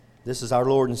This is our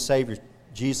Lord and Savior,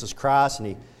 Jesus Christ. And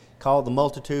he called the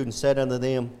multitude and said unto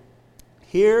them,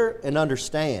 Hear and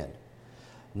understand.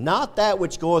 Not that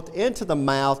which goeth into the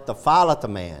mouth defileth a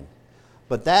man,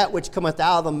 but that which cometh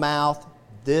out of the mouth,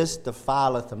 this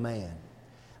defileth a man.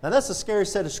 Now that's a scary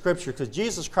set of scripture, because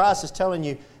Jesus Christ is telling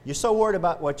you, you're so worried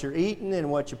about what you're eating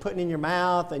and what you're putting in your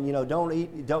mouth, and don't eat.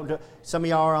 Some of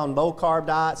y'all are on low carb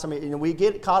diet. Some of we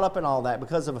get caught up in all that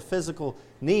because of a physical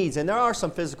needs, and there are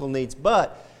some physical needs.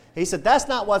 But he said that's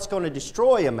not what's going to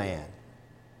destroy a man.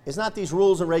 It's not these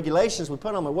rules and regulations we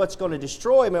put on him. What's going to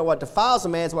destroy him and what defiles a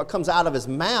man is what comes out of his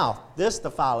mouth. This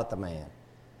defileth a man.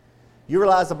 You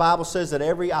realize the Bible says that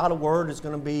every idle word is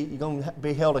you're going to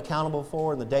be held accountable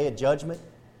for in the day of judgment.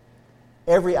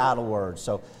 Every idle word.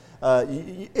 So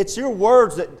it's your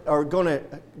words that are going to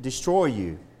destroy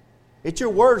you. It's your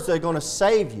words that are going to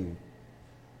save you.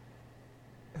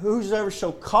 Whosoever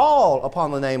shall call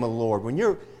upon the name of the Lord.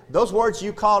 When those words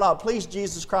you called out, please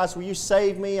Jesus Christ, will you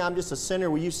save me? I'm just a sinner.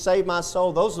 Will you save my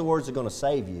soul? Those are the words that are going to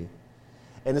save you.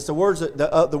 And it's the words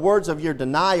the words of your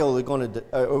denial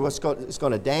that it's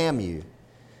going to damn you.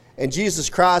 And Jesus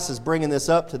Christ is bringing this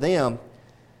up to them.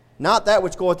 Not that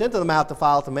which goeth into the mouth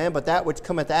defileth a man, but that which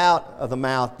cometh out of the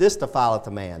mouth, this defileth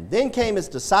a man. Then came his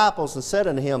disciples and said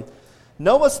unto him,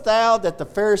 Knowest thou that the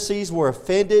Pharisees were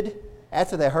offended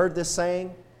after they heard this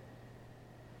saying?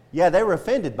 Yeah, they were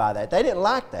offended by that. They didn't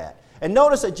like that. And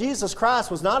notice that Jesus Christ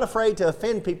was not afraid to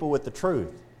offend people with the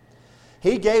truth.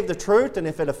 He gave the truth, and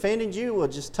if it offended you, well,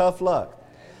 just tough luck.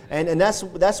 And that's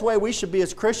the way we should be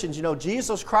as Christians.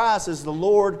 Jesus Christ is the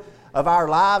Lord of our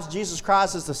lives. Jesus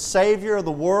Christ is the Savior of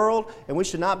the world, and we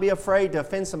should not be afraid to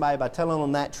offend somebody by telling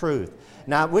them that truth.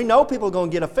 Now, we know people are going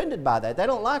to get offended by that. They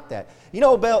don't like that.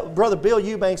 Brother Bill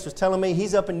Eubanks was telling me,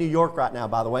 he's up in New York right now,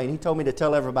 by the way, and he told me to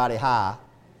tell everybody hi.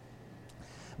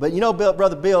 But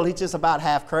Brother Bill, he's just about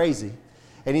half crazy.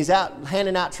 And he's out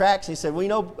handing out tracts. And he said,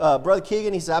 Brother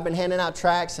Keegan, he said, I've been handing out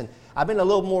tracts, and I've been a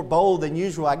little more bold than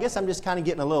usual. I guess I'm just kind of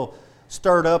getting a little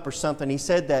stirred up or something. He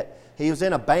said that he was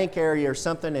in a bank area or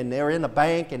something, and they were in the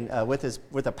bank, and with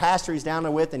a pastor he's down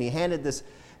there with, and he handed this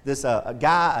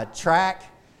guy a tract,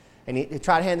 and he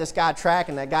tried to hand this guy a tract,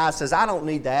 and that guy says, I don't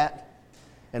need that.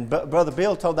 And Brother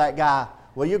Bill told that guy,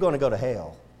 well, you're going to go to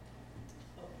hell.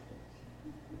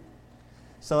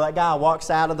 So that guy walks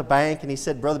out of the bank, and he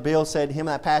said, Brother Bill said him and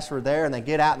that pastor were there, and they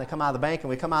get out and they come out of the bank, and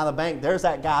we come out of the bank, there's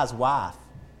that guy's wife.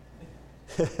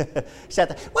 She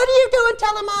said, what are you doing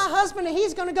telling my husband that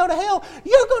he's going to go to hell?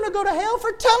 You're going to go to hell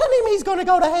for telling him he's going to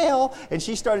go to hell. And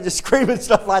she started just screaming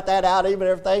stuff like that out, even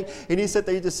everything. And he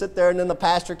just sit there, and then the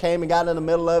pastor came and got in the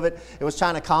middle of it and was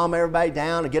trying to calm everybody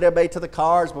down and get everybody to the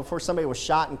cars before somebody was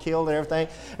shot and killed and everything.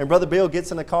 And Brother Bill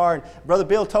gets in the car, and Brother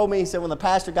Bill told me, he said, when the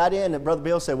pastor got in, and Brother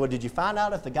Bill said, well, did you find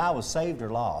out if the guy was saved or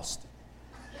lost?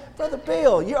 Brother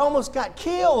Bill, you almost got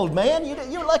killed, man.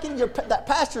 You're lucky that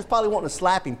pastor's probably wanting to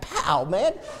slap him. Pow,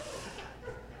 man.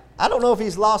 I don't know if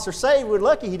he's lost or saved. We're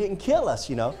lucky he didn't kill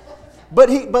us,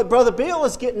 But Brother Bill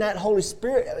is getting that Holy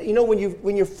Spirit.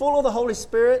 When you're full of the Holy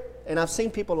Spirit, and I've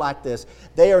seen people like this,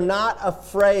 they are not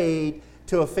afraid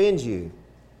to offend you.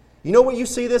 You know what you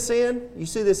see this in? You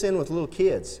see this in with little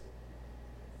kids.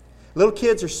 Little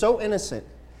kids are so innocent.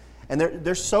 And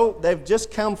they've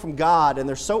just come from God, and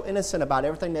they're so innocent about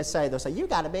everything they say. They'll say, you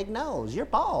got a big nose, you're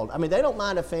bald. I mean, they don't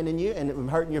mind offending you and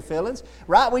hurting your feelings.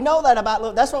 Right? We know that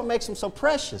about that's what makes them so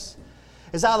precious.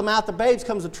 Is out of the mouth of babes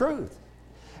comes the truth.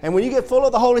 And when you get full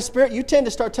of the Holy Spirit, you tend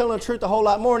to start telling the truth a whole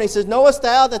lot more. And he says, knowest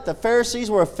thou that the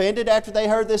Pharisees were offended after they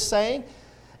heard this saying?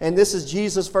 And this is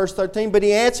Jesus, verse 13. But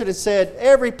he answered and said,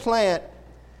 every plant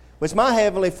which my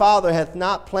heavenly Father hath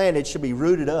not planted should be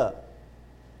rooted up.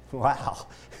 Wow.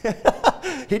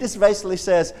 He just basically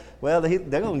says, well, they're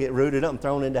going to get rooted up and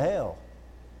thrown into hell.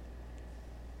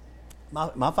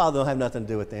 My Father don't have nothing to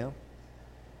do with them.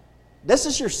 This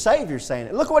is your Savior saying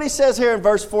it. Look what he says here in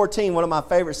verse 14, one of my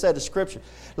favorite set of Scripture.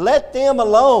 Let them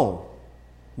alone.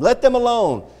 Let them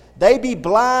alone. They be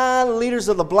blind, leaders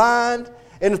of the blind.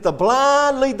 And if the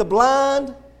blind lead the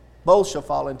blind, both shall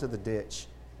fall into the ditch.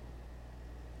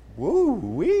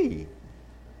 Woo-wee.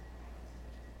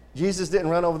 Jesus didn't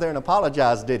run over there and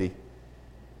apologize, did he?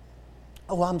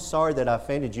 Oh, I'm sorry that I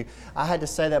offended you. I had to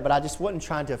say that, but I just wasn't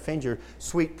trying to offend your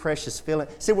sweet, precious feeling.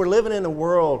 See, we're living in a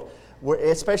world, where,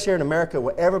 especially here in America,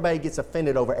 where everybody gets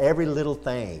offended over every little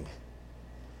thing.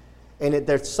 And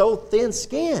they're so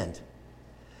thin-skinned.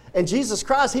 And Jesus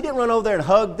Christ, he didn't run over there and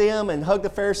hug them and hug the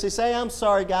Pharisees, say, I'm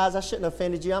sorry, guys, I shouldn't have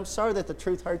offended you. I'm sorry that the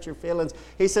truth hurt your feelings.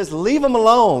 He says, leave them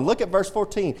alone. Look at verse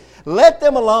 14. Let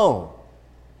them alone.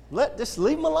 Just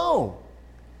leave them alone.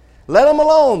 Let them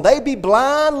alone. They be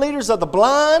blind, leaders of the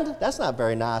blind. That's not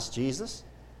very nice, Jesus.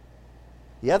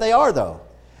 Yeah, they are, though.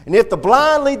 And if the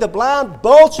blind lead the blind,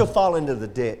 both shall fall into the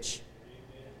ditch.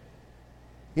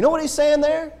 You know what he's saying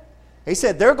there? He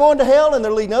said they're going to hell and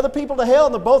they're leading other people to hell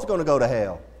and they're both going to go to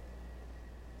hell.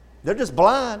 They're just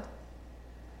blind.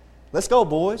 Let's go,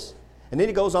 boys. And then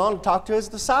he goes on to talk to his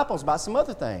disciples about some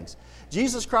other things.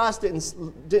 Jesus Christ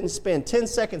didn't spend 10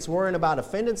 seconds worrying about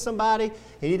offending somebody, and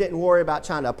he didn't worry about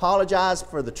trying to apologize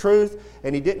for the truth,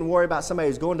 and he didn't worry about somebody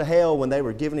who's going to hell when they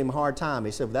were giving him a hard time.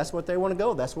 He said, if that's what they want to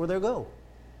go, that's where they'll go.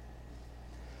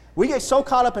 We get so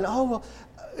caught up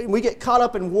in, we get caught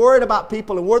up in worried about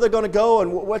people and where they're going to go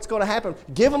and what's going to happen.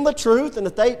 Give them the truth, and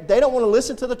if they don't want to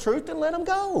listen to the truth, then let them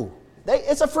go.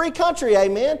 It's a free country,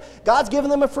 amen. God's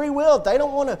given them a free will. If they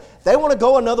want to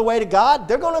go another way to God,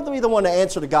 they're going to be the one to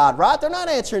answer to God, right? They're not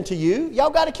answering to you.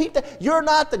 Y'all got to keep that. You're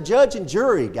not the judge and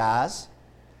jury, guys,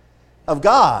 of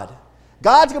God.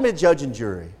 God's going to be the judge and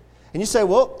jury. And you say,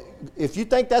 well, if you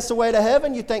think that's the way to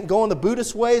heaven, you think going the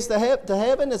Buddhist ways to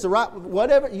heaven is the right,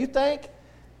 whatever you think,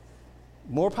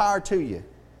 more power to you.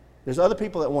 There's other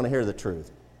people that want to hear the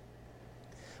truth.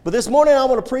 But this morning I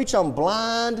want to preach on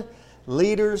blind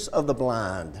leaders of the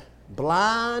blind.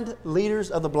 Blind leaders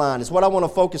of the blind is what I want to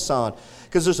focus on.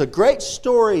 Because there's a great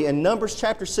story in Numbers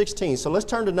chapter 16. So let's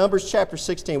turn to Numbers chapter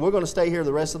 16. We're going to stay here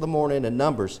the rest of the morning in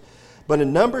Numbers. But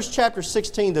in Numbers chapter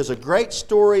 16, there's a great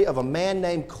story of a man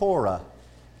named Korah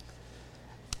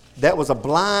that was a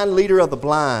blind leader of the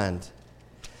blind.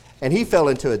 And he fell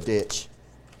into a ditch.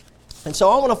 And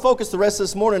so I want to focus the rest of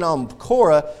this morning on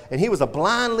Korah, and he was a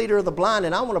blind leader of the blind,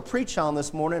 and I want to preach on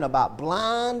this morning about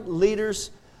blind leaders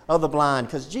of the blind,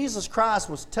 because Jesus Christ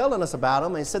was telling us about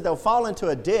them, and he said they'll fall into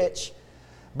a ditch.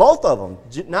 Both of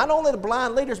them, not only the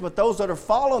blind leaders, but those that are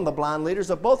following the blind leaders,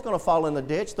 they're both going to fall in the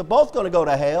ditch. They're both going to go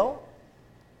to hell.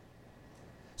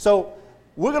 So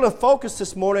we're going to focus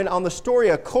this morning on the story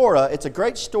of Korah. It's a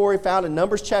great story found in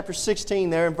Numbers chapter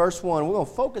 16 there in verse 1. We're going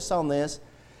to focus on this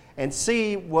and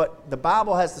see what the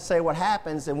Bible has to say, what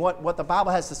happens, and what the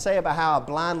Bible has to say about how a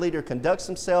blind leader conducts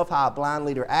himself, how a blind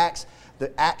leader acts,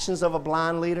 the actions of a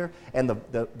blind leader, and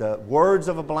the words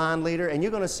of a blind leader. And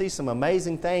you're going to see some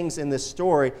amazing things in this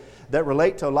story that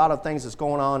relate to a lot of things that's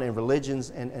going on in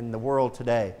religions and in the world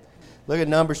today. Look at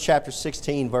Numbers chapter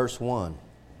 16, verse 1.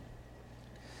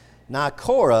 Now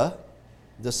Korah,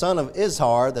 the son of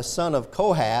Izhar, the son of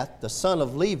Kohath, the son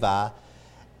of Levi,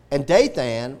 and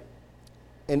Dathan,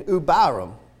 and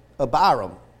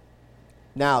Abiram.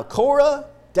 Now, Korah,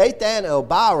 Dathan,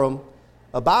 and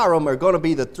Abiram are going to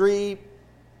be the three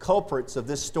culprits of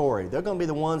this story. They're going to be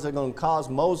the ones that are going to cause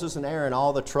Moses and Aaron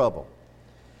all the trouble.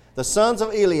 The sons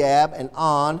of Eliab and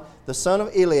On, the son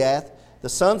of Eliath, the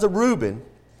sons of Reuben,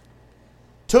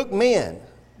 took men,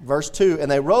 verse 2,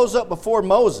 and they rose up before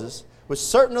Moses with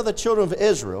certain of the children of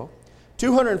Israel,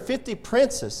 250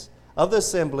 princes of the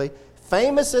assembly,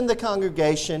 famous in the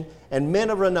congregation, and men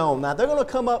of renown. Now, they're going to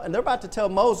come up and they're about to tell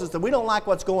Moses that we don't like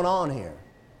what's going on here.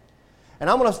 And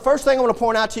first thing I want to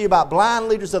point out to you about blind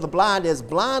leaders of the blind is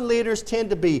blind leaders tend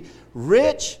to be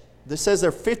rich. This says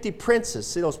they're 50 princes.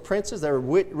 See those princes? They're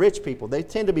rich people. They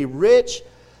tend to be rich,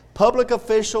 public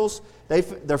officials.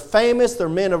 They're famous. They're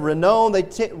men of renown.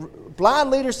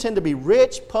 Blind leaders tend to be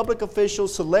rich, public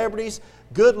officials, celebrities,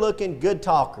 good-looking, good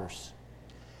talkers.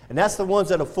 And that's the ones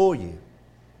that'll fool you.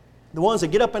 The ones that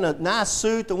get up in a nice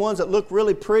suit, the ones that look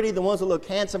really pretty, the ones that look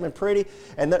handsome and pretty,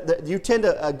 and you tend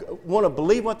to want to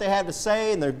believe what they have to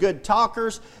say, and they're good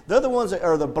talkers. They're the ones that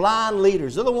are the blind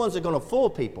leaders. They're the ones that are going to fool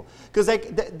people. Because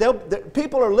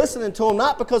people are listening to them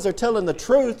not because they're telling the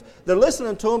truth. They're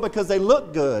listening to them because they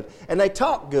look good, and they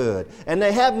talk good, and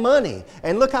they have money,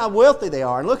 and look how wealthy they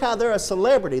are, and look how they're a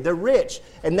celebrity. They're rich.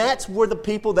 And that's where the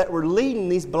people that were leading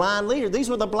these blind leaders, these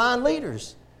were the blind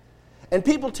leaders. And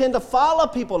people tend to follow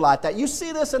people like that. You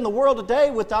see this in the world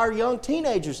today with our young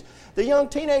teenagers. The young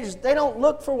teenagers, they don't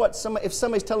look for if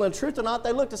somebody's telling the truth or not.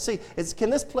 They look to see, can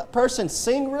this person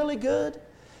sing really good?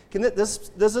 Does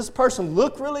this person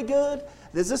look really good?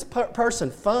 Is this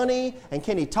person funny? And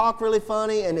can he talk really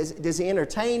funny? And does he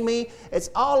entertain me? It's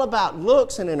all about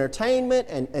looks and entertainment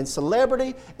and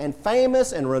celebrity and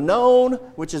famous and renown,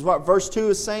 which is what verse 2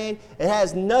 is saying. It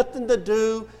has nothing to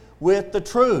do with the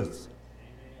truth.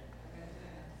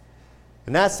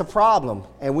 And that's the problem.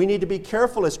 And we need to be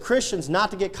careful as Christians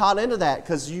not to get caught into that,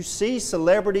 because you see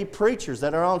celebrity preachers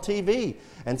that are on TV.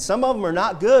 And some of them are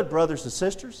not good, brothers and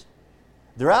sisters.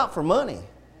 They're out for money.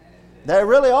 They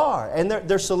really are. And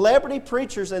they're celebrity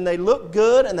preachers, and they look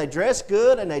good, and they dress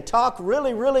good, and they talk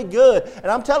really, really good. And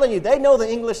I'm telling you, they know the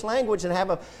English language and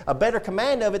have a better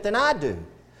command of it than I do.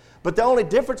 But the only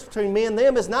difference between me and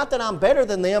them is not that I'm better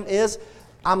than them, is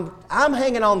I'm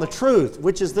hanging on the truth,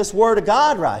 which is this Word of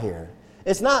God right here.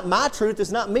 It's not my truth.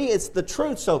 It's not me. It's the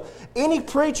truth. So any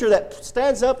preacher that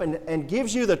stands up and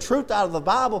gives you the truth out of the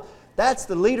Bible, that's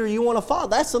the leader you want to follow.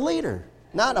 That's the leader,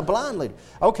 not a blind leader.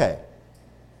 Okay,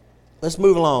 let's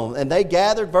move along. And they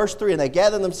gathered, verse 3, and they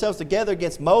gathered themselves together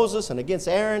against Moses and against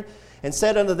Aaron and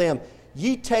said unto them,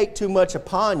 Ye take too much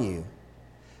upon you,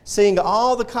 seeing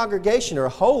all the congregation are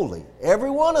holy,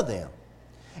 every one of them,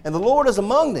 and the Lord is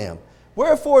among them.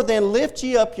 Wherefore then lift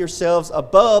ye up yourselves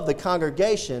above the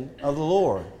congregation of the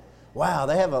Lord. Wow,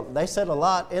 they said a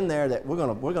lot in there that we're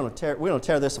going to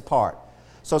tear this apart.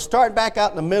 So start back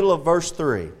out in the middle of verse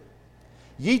 3.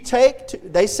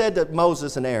 They said to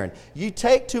Moses and Aaron, Ye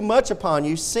take too much upon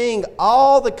you, seeing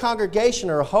all the congregation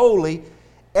are holy,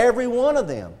 every one of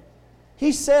them.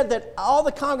 He said that all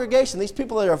the congregation, these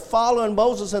people that are following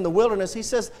Moses in the wilderness, he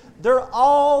says they're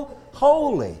all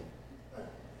holy.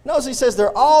 Notice he says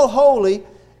they're all holy,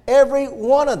 every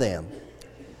one of them.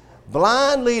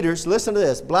 Blind leaders, listen to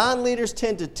this, blind leaders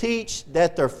tend to teach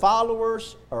that their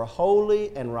followers are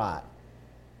holy and right.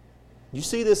 You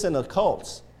see this in the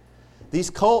cults. These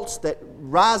cults that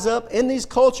rise up, in these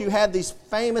cults you have these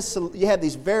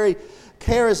very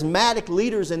charismatic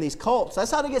leaders in these cults.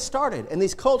 That's how they get started. In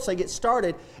these cults they get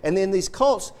started, and then these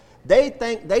cults, they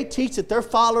teach that their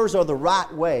followers are the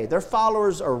right way. Their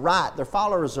followers are right. Their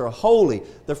followers are holy.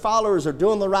 Their followers are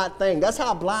doing the right thing. That's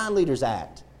how blind leaders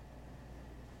act.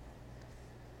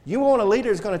 You want a leader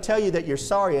who's going to tell you that you're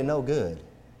sorry and no good.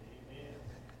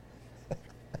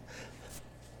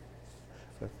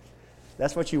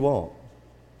 That's what you want.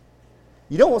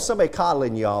 You don't want somebody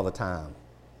coddling you all the time.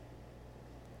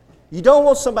 You don't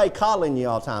want somebody coddling you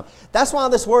all the time. That's why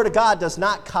this Word of God does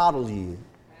not coddle you.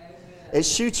 It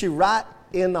shoots you right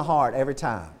in the heart every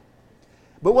time.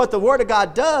 But what the Word of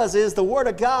God does is the Word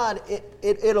of God,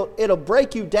 it'll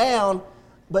break you down,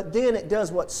 but then it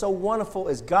does what's so wonderful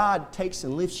is God takes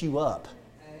and lifts you up.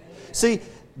 See,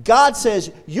 God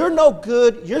says, you're no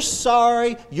good, you're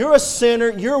sorry, you're a sinner,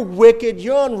 you're wicked,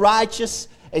 you're unrighteous,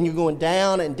 and you're going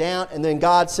down and down, and then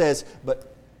God says,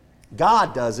 but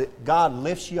God does it. God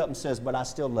lifts you up and says, but I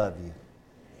still love you.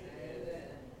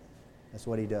 That's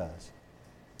what He does.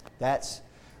 That's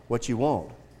what you want.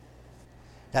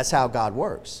 That's how God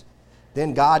works.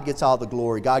 Then God gets all the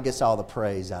glory. God gets all the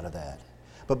praise out of that.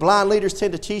 But blind leaders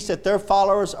tend to teach that their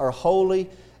followers are holy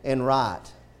and right.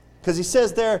 Because He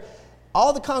says there,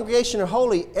 all the congregation are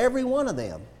holy, every one of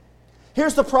them.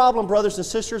 Here's the problem, brothers and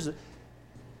sisters.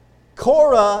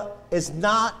 Korah is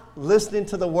not listening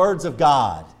to the words of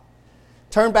God.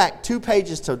 Turn back 2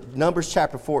 pages to Numbers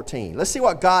chapter 14. Let's see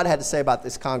what God had to say about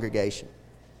this congregation.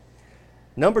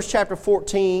 Numbers chapter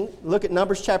 14, look at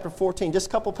Numbers chapter 14, just a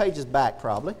couple pages back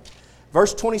probably.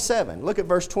 Verse 27, look at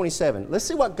verse 27. Let's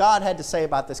see what God had to say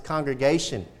about this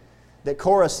congregation that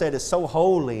Korah said is so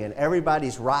holy and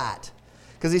everybody's right.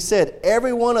 Because he said,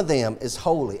 every one of them is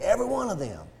holy, every one of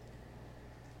them.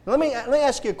 Let me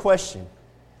ask you a question.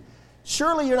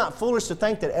 Surely you're not foolish to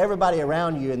think that everybody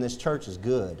around you in this church is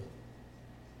good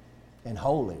and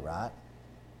holy, right?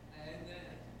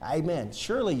 Amen. Amen.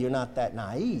 Surely you're not that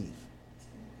naive.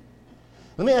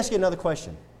 Let me ask you another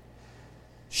question.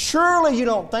 Surely you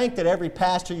don't think that every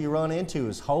pastor you run into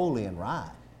is holy and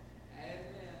right. Amen.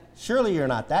 Surely you're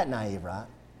not that naive, right?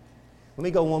 Let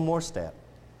me go one more step.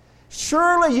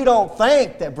 Surely you don't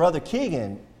think that Brother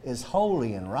Keegan is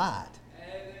holy and right.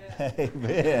 Amen.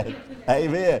 Amen.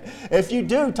 Amen. If you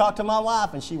do, talk to my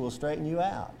wife and she will straighten you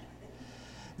out.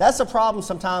 That's a problem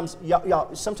sometimes.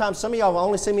 Sometimes some of y'all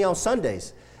only see me on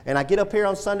Sundays. And I get up here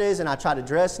on Sundays and I try to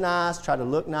dress nice, try to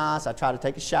look nice, I try to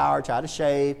take a shower, try to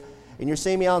shave. And you're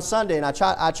seeing me on Sunday and I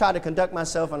try to conduct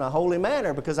myself in a holy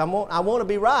manner because I want to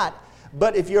be right.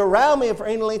 But if you're around me for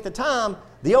any length of time,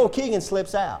 the old Keegan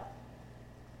slips out.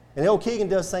 And the old Keegan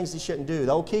does things he shouldn't do.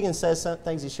 The old Keegan says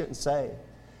things he shouldn't say.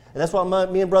 And that's what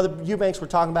me and Brother Eubanks were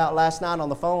talking about last night on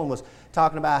the phone, was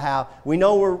talking about how we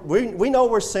know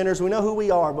we're sinners, we know who we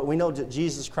are, but we know that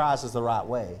Jesus Christ is the right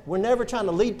way. We're never trying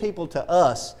to lead people to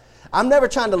us. I'm never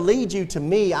trying to lead you to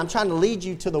me. I'm trying to lead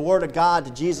you to the Word of God,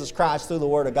 to Jesus Christ through the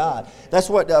Word of God. That's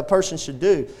what a person should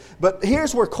do. But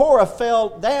here's where Korah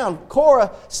fell down.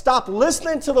 Korah stopped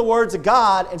listening to the words of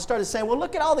God and started saying, well,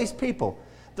 look at all these people.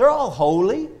 They're all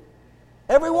holy.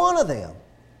 Every one of them.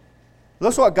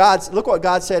 Look what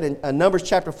God said in Numbers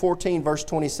chapter 14, verse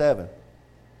 27.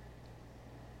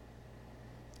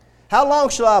 How long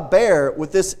shall I bear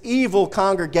with this evil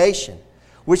congregation,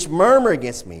 which murmur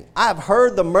against me? I have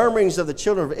heard the murmurings of the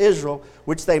children of Israel,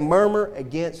 which they murmur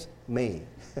against me.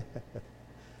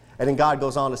 And then God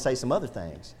goes on to say some other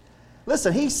things.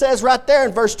 Listen, He says right there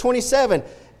in verse 27,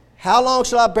 how long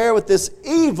shall I bear with this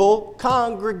evil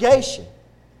congregation?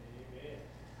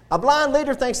 A blind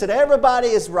leader thinks that everybody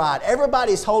is right,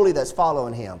 everybody's holy that's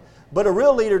following him. But a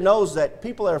real leader knows that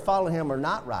people that are following him are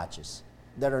not righteous,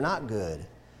 that are not good.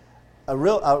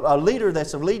 A leader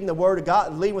that's leading the Word of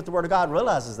God, leading with the Word of God,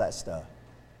 realizes that stuff.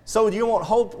 So you won't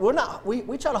hold.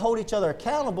 We try to hold each other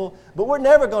accountable, but we're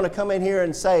never going to come in here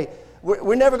and say,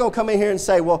 we're never going to come in here and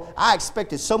say, well, I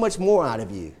expected so much more out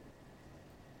of you.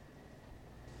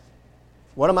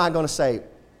 What am I going to say?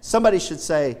 Somebody should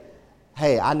say,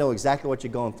 hey, I know exactly what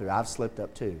you're going through. I've slipped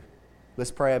up too.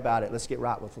 Let's pray about it. Let's get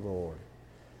right with the Lord.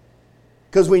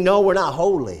 Because we know we're not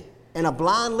holy. And a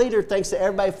blind leader thinks that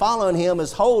everybody following him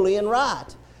is holy and right.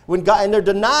 And they're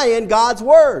denying God's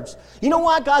words. You know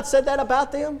why God said that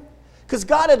about them? Because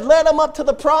God had led them up to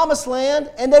the promised land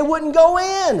and they wouldn't go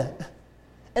in.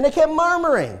 And they kept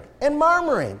murmuring and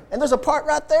murmuring. And there's a part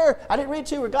right there, I didn't read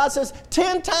to you, where God says,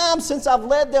 10 times since I've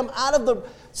led them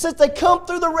since they come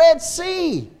through the Red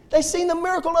Sea. They've seen the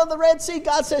miracle of the Red Sea.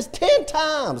 God says 10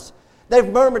 times they've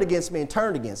murmured against me and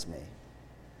turned against me.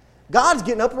 God's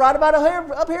getting up right about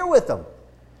up here with them.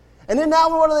 And then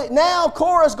now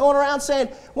Korah's going around saying,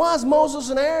 why is Moses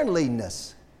and Aaron leading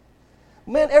us?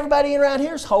 Man, everybody around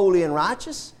here is holy and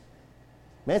righteous.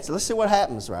 Man, so let's see what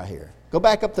happens right here. Go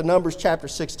back up to Numbers chapter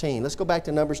 16. Let's go back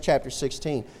to Numbers chapter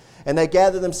 16. And they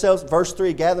gathered themselves, verse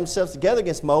 3, gathered themselves together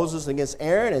against Moses and against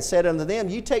Aaron and said unto them,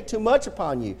 you take too much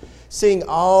upon you, seeing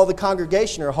all the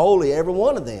congregation are holy, every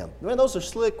one of them. Man, those are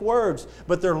slick words,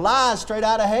 but they're lies straight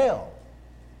out of hell.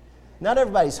 Not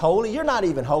everybody's holy. You're not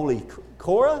even holy,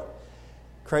 Korah.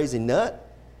 Crazy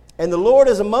nut. And the Lord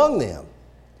is among them.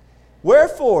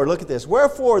 Wherefore, look at this,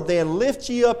 wherefore then lift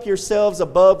ye up yourselves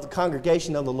above the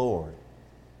congregation of the Lord.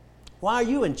 Why are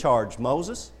you in charge,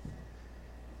 Moses?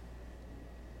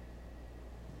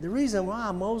 The reason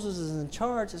why Moses is in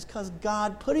charge is because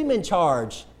God put him in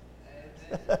charge.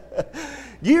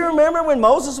 Do you remember when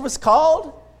Moses was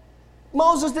called?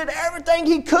 Moses did everything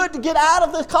he could to get out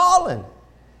of the calling.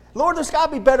 Lord, there's got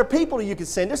to be better people you can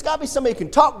send. There's got to be somebody who can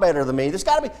talk better than me. There's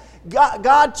got to be.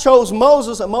 God chose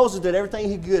Moses, and Moses did everything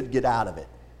he could to get out of it.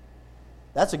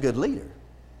 That's a good leader.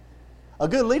 A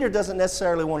good leader doesn't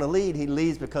necessarily want to lead. He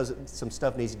leads because some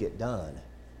stuff needs to get done.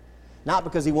 Not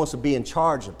because he wants to be in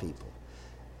charge of people.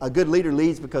 A good leader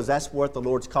leads because that's what the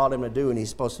Lord's called him to do, and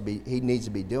he needs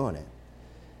to be doing it.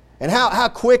 And how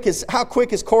quick is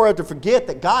Korah to forget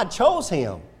that God chose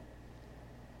him?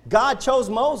 God chose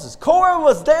Moses. Korah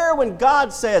was there when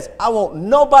God says, I want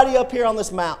nobody up here on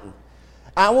this mountain.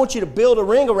 I want you to build a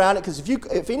ring around it because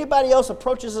if anybody else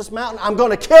approaches this mountain, I'm going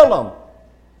to kill them.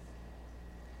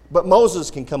 But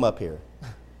Moses can come up here.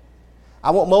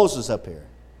 I want Moses up here.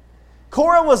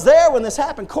 Korah was there when this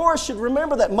happened. Korah should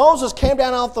remember that Moses came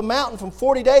down off the mountain from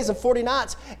 40 days and 40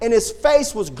 nights, and his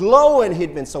face was glowing.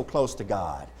 He'd been so close to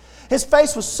God. His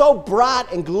face was so bright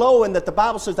and glowing that the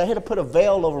Bible says they had to put a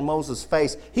veil over Moses'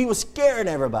 face. He was scaring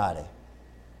everybody.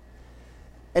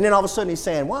 And then all of a sudden he's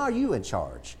saying, why are you in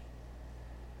charge?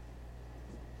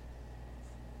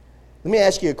 Let me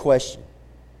ask you a question.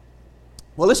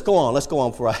 Well, let's go on. Let's go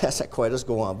on before I ask that question. Let's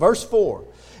go on. Verse 4.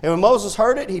 And when Moses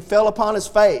heard it, he fell upon his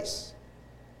face.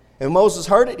 And when Moses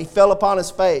heard it, he fell upon his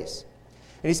face.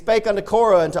 And he spake unto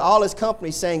Korah and to all his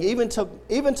company, saying, Even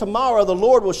tomorrow the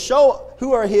Lord will show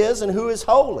who are his and who is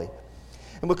holy.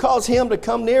 And will cause him to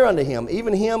come near unto him.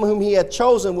 Even him whom he hath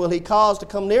chosen will he cause to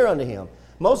come near unto him.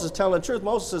 Moses is telling the truth.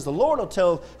 Moses says the Lord will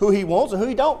tell who he wants and who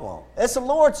he don't want. It's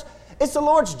the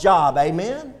Lord's job,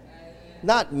 amen?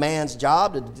 Not man's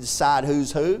job to decide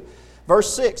who's who.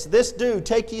 Verse 6, This do,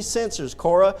 take ye censers,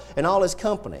 Korah, and all his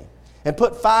company, and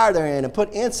put fire therein, and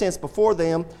put incense before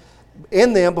them,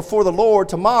 in them before the Lord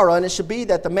tomorrow, and it shall be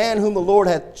that the man whom the Lord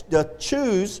doth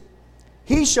choose,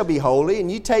 he shall be holy,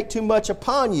 and ye take too much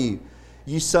upon you,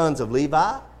 ye sons of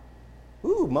Levi.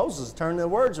 Ooh, Moses turned their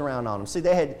words around on him. See,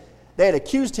 they had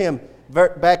accused him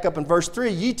back up in verse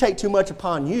 3, ye take too much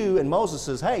upon you, and Moses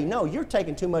says, hey, no, you're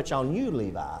taking too much on you,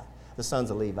 Levi, the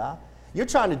sons of Levi. You're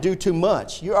trying to do too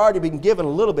much. You've already been given a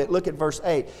little bit. Look at verse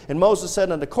 8. And Moses said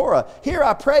unto Korah, Hear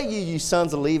I pray you, ye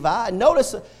sons of Levi. And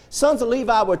notice, sons of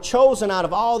Levi were chosen out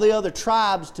of all the other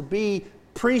tribes to be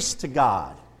priests to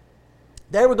God.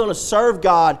 They were going to serve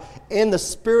God in the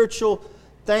spiritual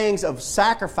things of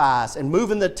sacrifice and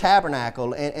moving the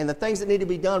tabernacle and the things that need to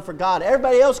be done for God.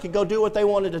 Everybody else could go do what they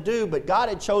wanted to do, but God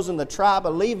had chosen the tribe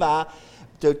of Levi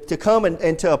to come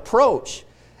and to approach.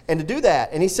 And to do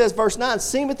that. And he says, verse 9,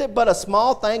 Seemeth it but a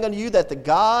small thing unto you that the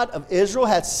God of Israel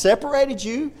hath separated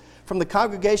you from the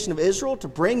congregation of Israel to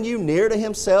bring you near to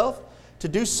himself, to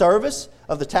do service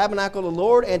of the tabernacle of the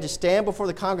Lord, and to stand before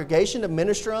the congregation to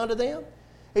minister unto them?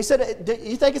 He said, do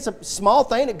you think it's a small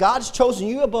thing that God's chosen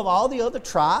you above all the other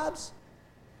tribes?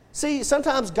 See,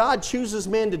 sometimes God chooses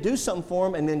men to do something for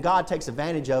him, and then God takes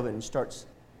advantage of it and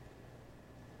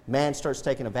man starts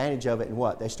taking advantage of it, and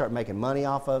what? They start making money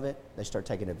off of it. They start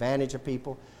taking advantage of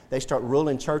people. They start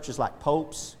ruling churches like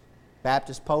popes,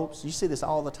 Baptist popes. You see this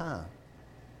all the time.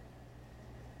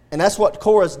 And that's what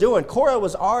Korah's doing. Korah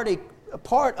was already a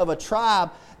part of a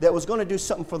tribe that was going to do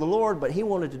something for the Lord, but he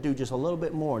wanted to do just a little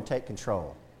bit more and take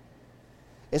control.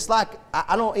 It's like,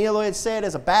 I don't know say it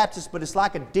as a Baptist, but it's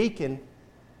like a deacon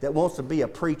that wants to be a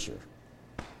preacher.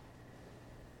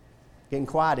 Getting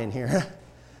quiet in here.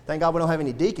 Thank God we don't have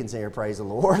any deacons here, praise the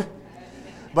Lord.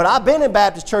 But I've been in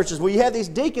Baptist churches where you have these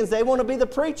deacons, they want to be the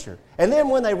preacher. And then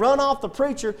when they run off the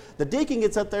preacher, the deacon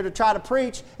gets up there to try to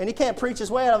preach, and he can't preach his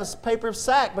way out of his paper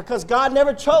sack because God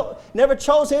never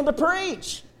chose him to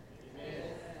preach.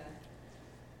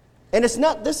 And it's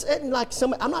not, this isn't like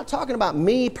I'm not talking about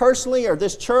me personally or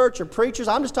this church or preachers.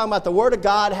 I'm just talking about the Word of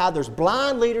God, how there's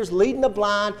blind leaders leading the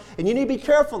blind, and you need to be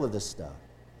careful of this stuff.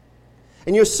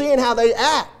 And you're seeing how they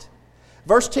act.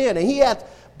 Verse 10, and he hath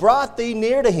brought thee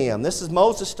near to him. This is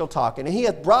Moses still talking. And he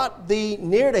hath brought thee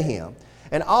near to him,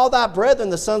 and all thy brethren,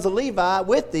 the sons of Levi,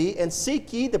 with thee, and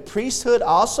seek ye the priesthood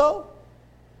also?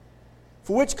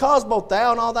 For which cause both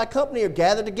thou and all thy company are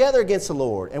gathered together against the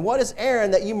Lord. And what is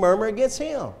Aaron that you murmur against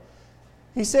him?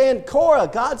 He's saying, Korah,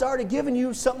 God's already given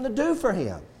you something to do for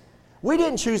him. We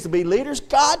didn't choose to be leaders.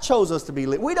 God chose us to be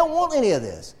leaders. We don't want any of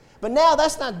this. But now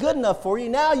that's not good enough for you.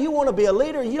 Now you want to be a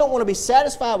leader. You don't want to be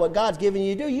satisfied with what God's given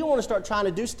you to do. You want to start trying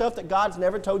to do stuff that God's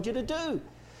never told you to do.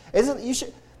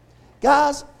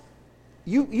 Guys,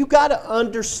 you got to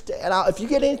understand. If you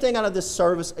get anything out of this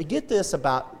service, get this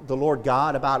about the Lord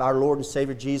God, about our Lord and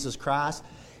Savior Jesus Christ.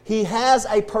 He has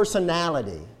a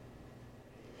personality.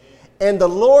 And the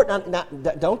Lord, now,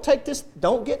 don't take this,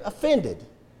 don't get offended.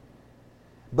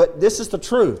 But this is the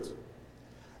truth.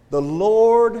 The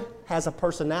Lord has a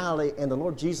personality, and the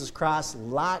Lord Jesus Christ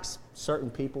likes certain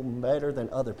people better than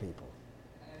other people.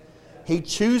 He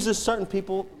chooses certain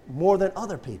people more than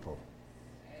other people.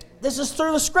 This is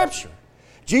through the Scripture.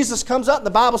 Jesus comes up,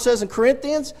 the Bible says in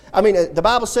the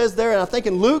Bible says there, and I think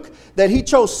in Luke, that he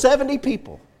chose 70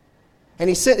 people. And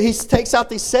he takes out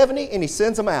these 70 and he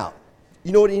sends them out.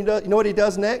 You know what he does? You know what he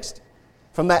does next?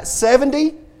 From that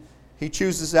 70, he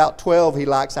chooses out 12 he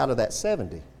likes out of that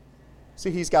 70.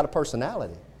 See, he's got a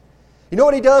personality. You know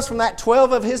what he does from that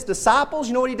 12 of his disciples?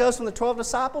 You know what he does from the 12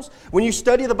 disciples? When you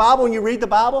study the Bible, when you read the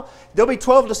Bible, there'll be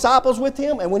 12 disciples with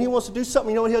him, and when he wants to do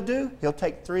something, you know what he'll do? He'll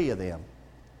take 3 of them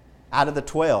out of the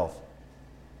 12.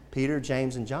 Peter,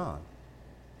 James, and John.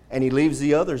 And he leaves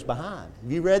the others behind.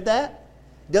 Have you read that?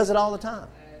 He does it all the time.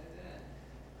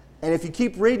 And if you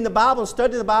keep reading the Bible and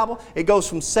studying the Bible, it goes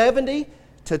from 70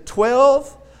 to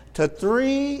 12 to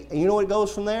 3. And you know what it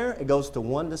goes from there? It goes to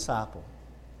 1 disciple,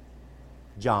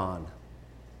 John.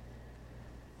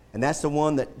 And that's the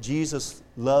one that Jesus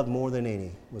loved more than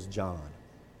any, was John.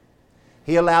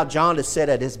 He allowed John to sit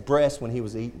at his breast when he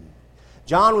was eating.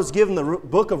 John was given the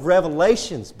book of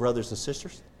Revelations, brothers and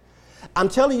sisters. I'm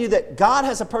telling you that God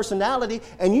has a personality,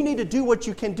 and you need to do what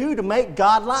you can do to make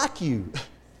God like you.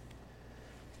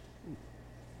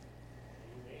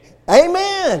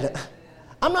 Amen.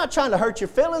 I'm not trying to hurt your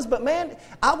feelings, but man,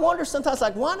 I wonder sometimes,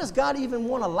 like, why does God even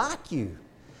want to like you?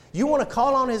 You want to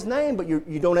call on His name, but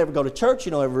you don't ever go to church,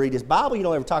 you don't ever read His Bible, you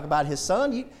don't ever talk about His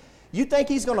Son. You think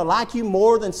He's going to like you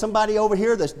more than somebody over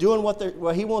here that's doing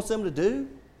what He wants them to do?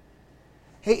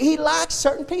 He likes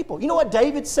certain people. You know what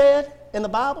David said in the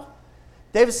Bible?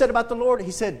 David said about the Lord,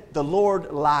 he said, the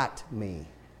Lord liked me.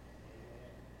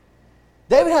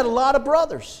 David had a lot of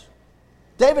brothers.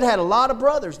 David had a lot of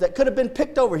brothers that could have been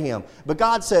picked over him. But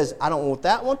God says, I don't want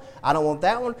that one. I don't want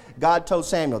that one. God told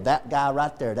Samuel, that guy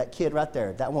right there, that kid right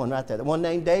there, that one right there, the one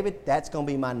named David, that's going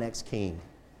to be my next king.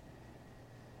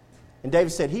 And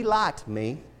David said, He liked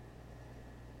me.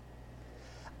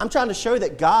 I'm trying to show you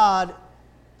that God,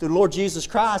 through the Lord Jesus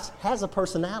Christ, has a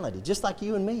personality, just like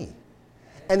you and me.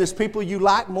 And there's people you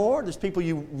like more. There's people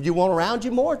you want around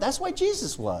you more. That's the way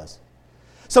Jesus was.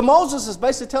 So Moses is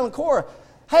basically telling Korah,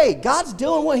 hey, God's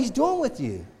doing what He's doing with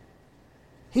you.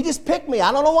 He just picked me.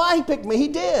 I don't know why He picked me. He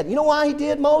did. You know why He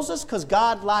did, Moses? Because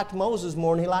God liked Moses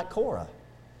more than He liked Korah.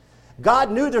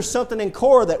 God knew there's something in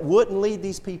Korah that wouldn't lead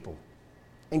these people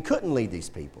and couldn't lead these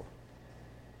people.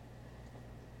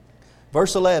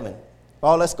 Verse 11.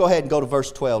 Oh, let's go ahead and go to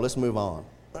verse 12. Let's move on.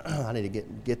 I need to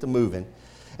get to moving.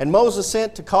 And Moses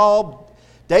sent to call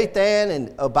Dathan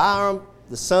and Abiram,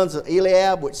 the sons of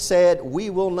Eliab, which said, we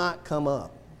will not come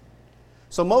up.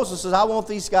 So Moses says, I want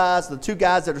these guys, the 2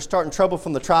 guys that are starting trouble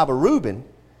from the tribe of Reuben,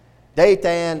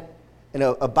 Dathan and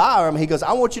Abiram, he goes,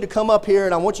 I want you to come up here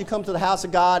and I want you to come to the house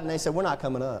of God. And they said, we're not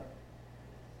coming up.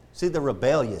 See, they're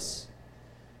rebellious.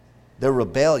 They're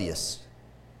rebellious.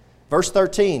 Verse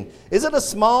 13, is it a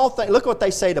small thing? Look what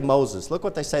they say to Moses. Look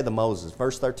what they say to Moses.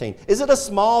 Verse 13, is it a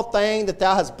small thing that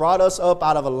thou hast brought us up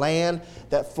out of a land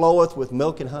that floweth with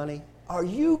milk and honey? Are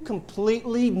you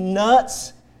completely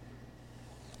nuts?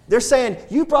 They're saying,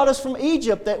 you brought us from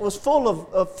Egypt that was full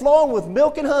of flowing with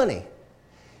milk and honey.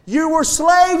 You were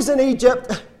slaves in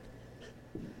Egypt.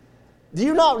 Do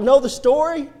you not know the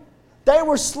story? They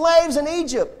were slaves in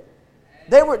Egypt.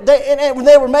 And when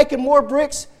they were making more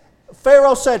bricks,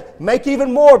 Pharaoh said, make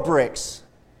even more bricks.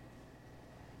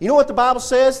 You know what the Bible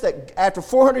says? That after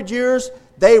 400 years,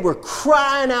 they were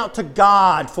crying out to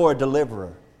God for a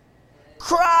deliverer.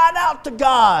 Crying out to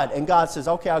God. And God says,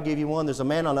 okay, I'll give you one. There's a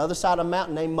man on the other side of the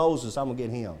mountain named Moses. I'm going to get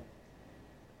him.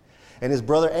 And his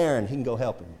brother Aaron, he can go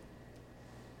help him.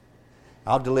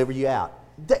 I'll deliver you out.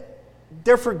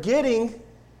 They're forgetting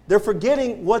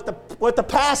what the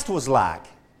past was like.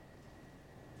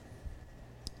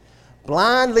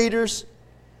 Blind leaders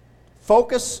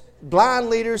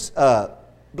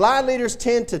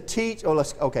tend to teach.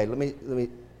 Let me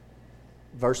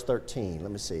verse 13.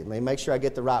 Let me see. Let me make sure I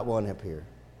get the right one up here.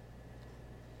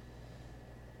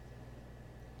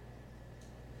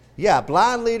 Yeah,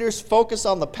 blind leaders focus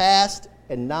on the past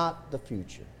and not the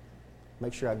future.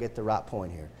 Make sure I get the right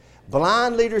point here.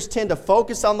 Blind leaders tend to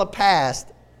focus on the past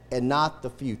and not the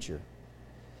future.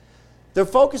 They're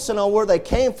focusing on where they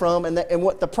came from, and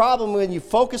what the problem when you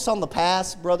focus on the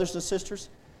past, brothers and sisters,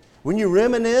 when you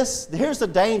reminisce, here's the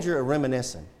danger of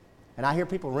reminiscing. And I hear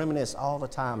people reminisce all the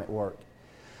time at work.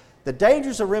 The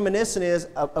dangers of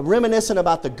reminiscing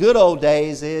about the good old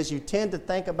days is you tend to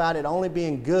think about it only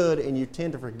being good, and you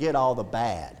tend to forget all the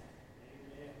bad.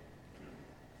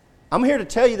 I'm here to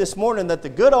tell you this morning that the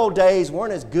good old days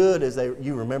weren't as good as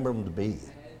you remember them to be.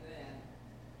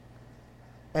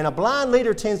 And a blind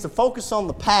leader tends to focus on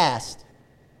the past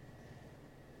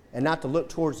and not to look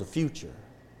towards the future.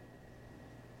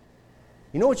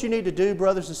 You know what you need to do,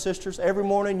 brothers and sisters? Every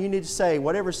morning you need to say,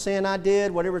 whatever sin I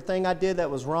did, whatever thing I did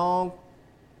that was wrong,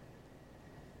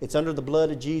 it's under the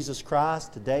blood of Jesus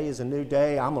Christ. Today is a new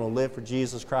day. I'm going to live for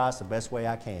Jesus Christ the best way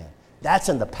I can. That's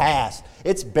in the past.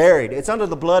 It's buried. It's under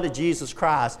the blood of Jesus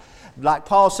Christ. Like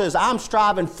Paul says, I'm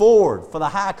striving forward for the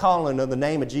high calling of the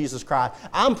name of Jesus Christ.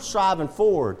 I'm striving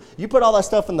forward. You put all that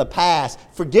stuff in the past.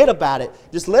 Forget about it.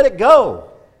 Just let it go.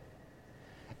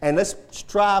 And let's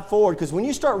strive forward. Because when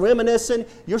you start reminiscing,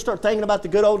 you'll start thinking about the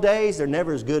good old days. They're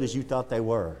never as good as you thought they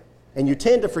were. And you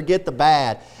tend to forget the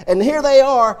bad. And here they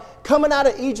are coming out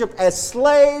of Egypt as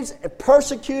slaves,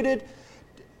 persecuted.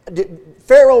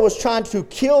 Pharaoh was trying to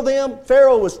kill them.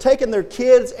 Pharaoh was taking their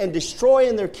kids and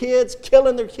destroying their kids,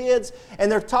 killing their kids,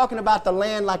 and they're talking about the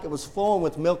land like it was flowing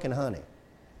with milk and honey.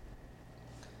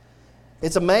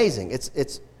 It's amazing.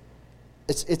 It's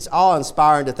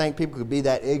awe-inspiring to think people could be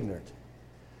that ignorant.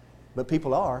 But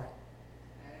people are.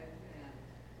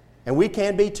 And we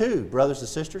can be too, brothers and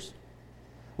sisters.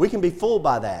 We can be fooled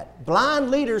by that.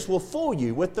 Blind leaders will fool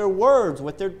you with their words,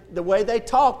 with the way they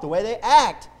talk, the way they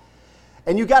act.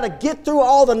 And you got to get through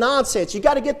all the nonsense. You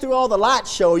got to get through all the light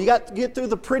show. You got to get through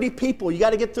the pretty people. You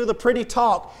got to get through the pretty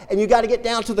talk. And you got to get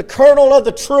down to the kernel of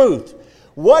the truth.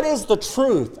 What is the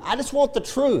truth? I just want the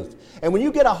truth. And when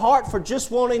you get a heart for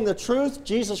just wanting the truth,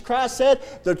 Jesus Christ said,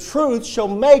 the truth shall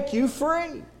make you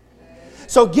free.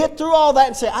 So get through all that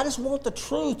and say, I just want the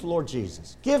truth, Lord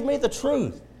Jesus. Give me the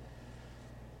truth.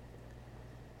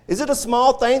 Is it a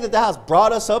small thing that thou hast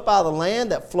brought us up out of the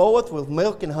land that floweth with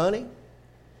milk and honey?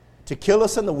 To kill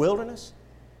us in the wilderness?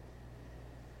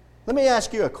 Let me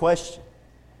ask you a question.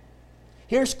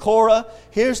 Here's Korah,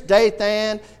 here's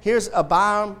Dathan, here's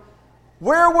Abiram.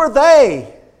 Where were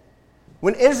they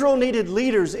when Israel needed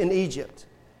leaders in Egypt?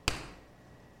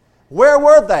 Where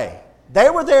were they? They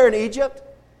were there in Egypt.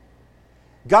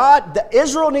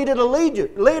 Israel needed a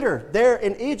leader there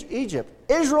in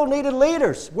Egypt. Israel needed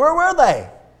leaders. Where were they?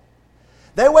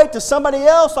 They wait till somebody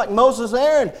else like Moses and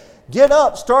Aaron. Get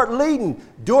up, start leading,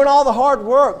 doing all the hard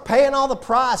work, paying all the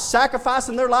price,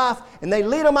 sacrificing their life, and they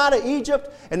lead them out of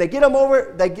Egypt, and they get them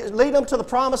over, lead them to the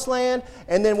promised land,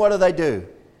 and then what do?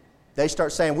 They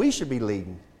start saying, we should be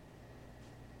leading.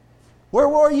 Where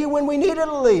were you when we needed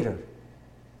a leader?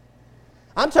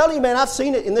 I'm telling you, man, I've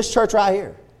seen it in this church right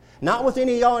here. Not with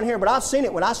any of y'all in here, but I've seen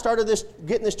it when I started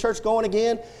getting this church going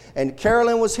again. And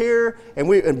Carolyn was here,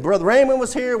 and Brother Raymond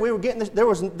was here. We were getting this. There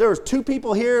was two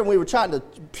people here, and we were trying to.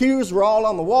 Pews were all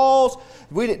on the walls.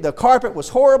 The carpet was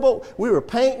horrible. We were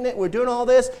painting it. We were doing all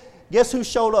this. Guess who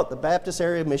showed up? The Baptist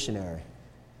area missionary.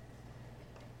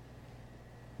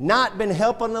 Not been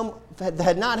helping them.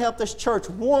 Had not helped this church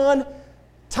one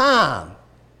time.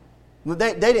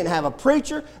 They didn't have a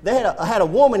preacher. They had a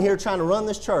woman here trying to run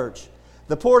this church.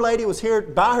 The poor lady was here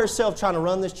by herself trying to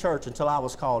run this church until I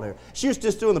was called here. She was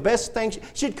just doing the best thing.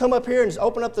 She'd come up here and just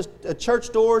open up the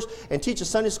church doors and teach a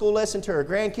Sunday school lesson to her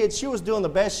grandkids. She was doing the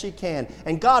best she can,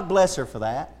 and God bless her for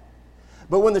that.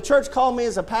 But when the church called me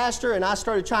as a pastor and I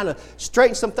started trying to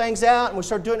straighten some things out and we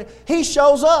started doing it, he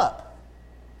shows up.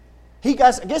 I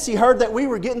guess he heard that we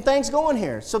were getting things going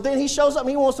here. So then he shows up and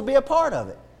he wants to be a part of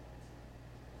it.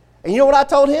 And you know what I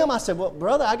told him? I said, well,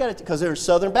 brother, I got to, because they're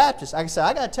Southern Baptists. I said,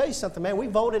 I got to tell you something, man. We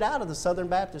voted out of the Southern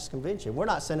Baptist Convention. We're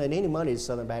not sending any money to the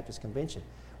Southern Baptist Convention.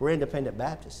 We're independent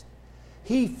Baptists.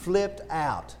 He flipped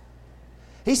out.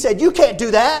 He said, you can't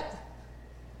do that.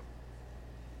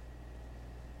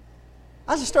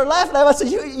 I just started laughing at him. I said,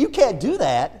 you can't do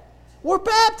that. We're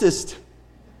Baptist.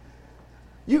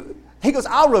 He goes,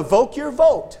 I'll revoke your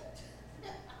vote.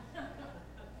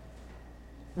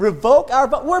 Revoke our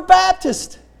vote. We're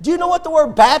Baptist. Do you know what the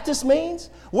word Baptist means?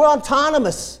 We're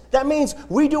autonomous. That means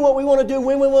we do what we want to do,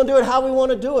 when we want to do it, how we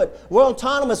want to do it. We're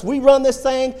autonomous. We run this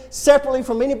thing separately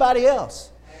from anybody else.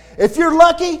 If you're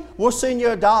lucky, we'll send you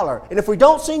 $1. And if we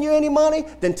don't send you any money,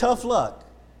 then tough luck.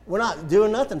 We're not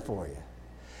doing nothing for you.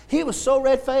 He was so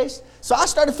red-faced. So I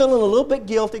started feeling a little bit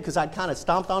guilty because I kind of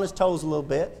stomped on his toes a little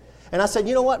bit. And I said,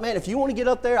 you know what, man, if you want to get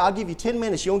up there, I'll give you 10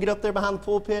 minutes. You want to get up there behind the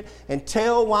pulpit and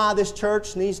tell why this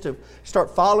church needs to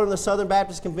start following the Southern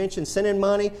Baptist Convention, sending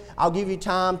money. I'll give you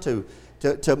time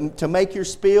to make your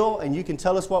spiel, and you can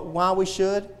tell us why we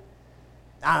should.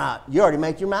 You already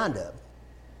make your mind up.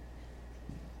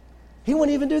 He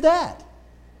wouldn't even do that.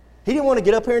 He didn't want to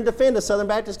get up here and defend the Southern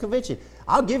Baptist Convention.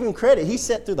 I'll give him credit. He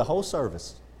sat through the whole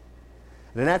service.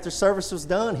 And then after service was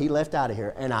done, he left out of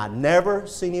here, and I never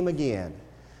seen him again.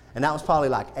 And that was probably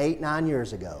like 8-9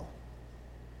 years ago.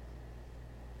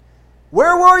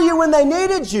 Where were you when they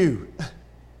needed you?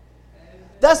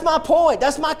 That's my point.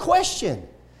 That's my question.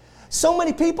 So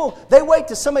many people, they wait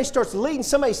till somebody starts leading,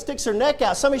 somebody sticks their neck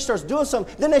out, somebody starts doing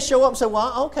something, then they show up and say,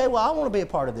 well, okay, well, I want to be a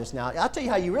part of this now. I'll tell you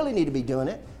how you really need to be doing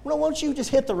it. Well, why don't you just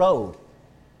hit the road?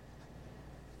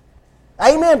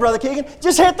 Amen, Brother Keegan.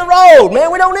 Just hit the road,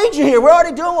 man. We don't need you here. We're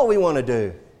already doing what we want to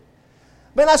do.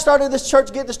 Man, I started this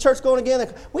church, get this church going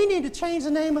again. We need to change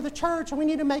the name of the church, and we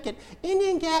need to make it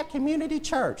Indian Gap Community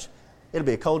Church. It'll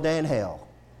be a cold day in hell.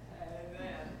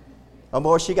 Amen. Oh,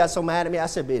 boy, she got so mad at me. I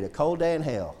said, be a cold day in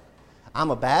hell. I'm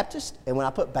a Baptist, and when I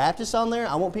put Baptist on there,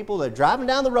 I want people that are driving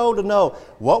down the road to know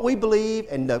what we believe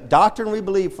and the doctrine we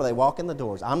believe before they walk in the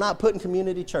doors. I'm not putting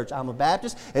community church. I'm a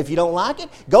Baptist. If you don't like it,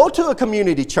 go to a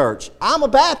community church. I'm a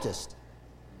Baptist.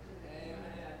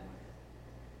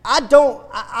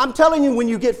 I'm telling you, when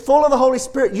you get full of the Holy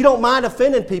Spirit, you don't mind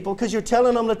offending people because you're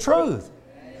telling them the truth.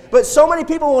 But so many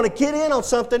people want to get in on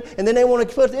something and then they want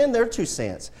to put in their 2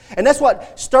 cents. And that's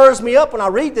what stirs me up when I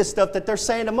read this stuff that they're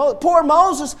saying to Moses. Poor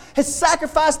Moses has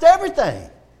sacrificed everything.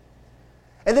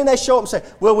 And then they show up and say,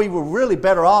 well, we were really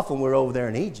better off when we were over there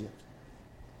in Egypt.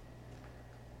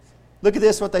 Look at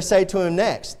this, what they say to him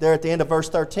next. They're at the end of verse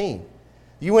 13.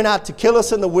 You went out to kill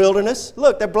us in the wilderness.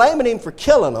 Look, they're blaming him for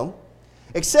killing them.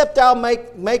 Except thou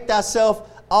make thyself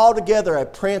altogether a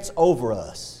prince over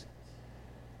us.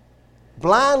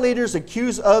 Blind leaders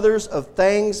accuse others of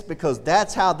things because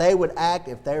that's how they would act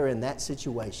if they were in that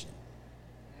situation.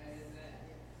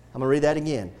 I'm going to read that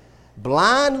again.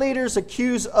 Blind leaders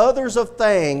accuse others of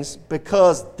things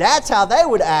because that's how they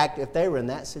would act if they were in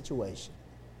that situation.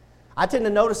 I tend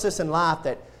to notice this in life,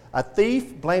 that a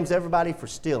thief blames everybody for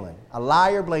stealing. A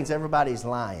liar blames everybody's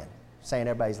lying, saying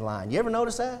everybody's lying. You ever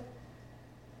notice that?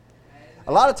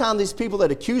 A lot of times these people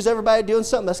that accuse everybody of doing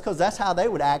something, that's because that's how they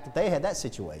would act if they had that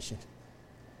situation.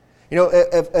 You know,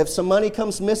 if some money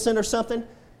comes missing or something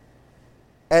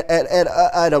at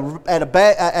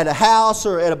a house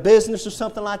or at a business or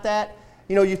something like that,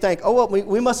 you know, you think, oh, well,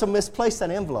 we must have misplaced that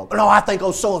envelope. No, I think,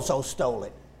 oh, so-and-so stole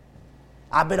it.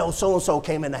 I bet, oh, so-and-so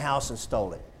came in the house and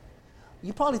stole it.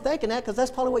 You're probably thinking that because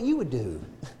that's probably what you would do.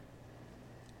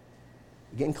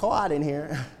 You're getting quiet in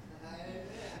here.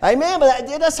 Amen, but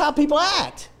that's how people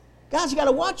act. Guys, you got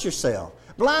to watch yourself.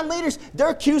 Blind leaders, they're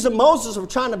accusing Moses of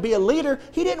trying to be a leader.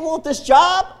 He didn't want this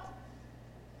job.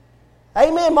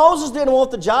 Amen, Moses didn't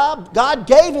want the job. God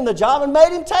gave him the job and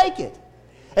made him take it.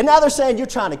 And now they're saying, you're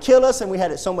trying to kill us and we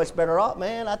had it so much better off.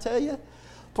 Man, I tell you,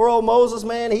 poor old Moses,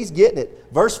 man, he's getting it.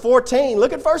 Verse 14,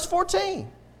 look at verse 14.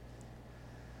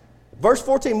 Verse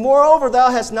 14, moreover,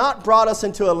 thou hast not brought us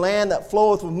into a land that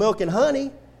floweth with milk and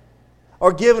honey,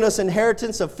 or given us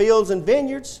inheritance of fields and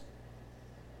vineyards.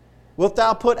 Wilt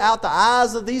thou put out the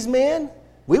eyes of these men?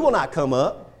 We will not come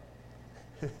up.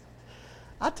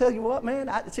 I tell you what, man.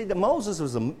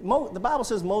 The Bible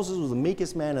says Moses was the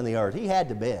meekest man on the earth. He had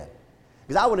to be.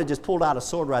 Because I would have just pulled out a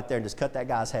sword right there and just cut that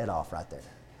guy's head off right there.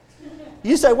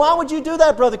 You say, why would you do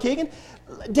that, Brother Keegan?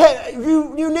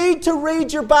 You need to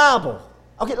read your Bible.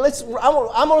 Okay,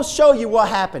 I'm going to show you what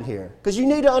happened here, because you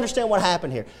need to understand what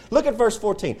happened here. Look at verse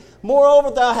 14.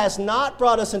 Moreover, thou hast not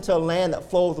brought us into a land that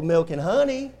floweth with milk and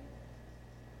honey.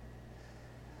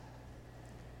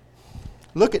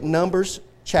 Look at Numbers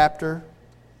chapter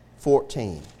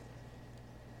 14.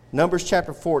 Numbers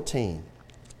chapter 14,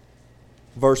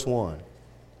 verse 1.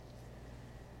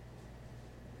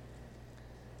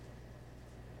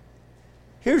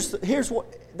 Here's what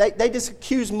they just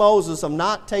accused Moses of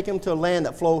not taking them to a land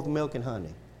that flowed with milk and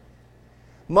honey.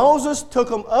 Moses took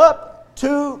them up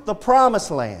to the promised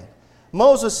land.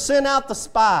 Moses sent out the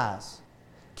spies,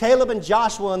 Caleb and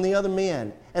Joshua and the other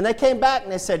men. And they came back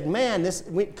and they said, man,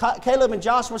 Caleb and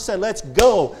Joshua said, let's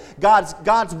go.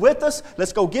 God's with us.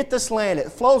 Let's go get this land.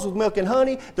 It flows with milk and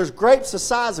honey. There's grapes the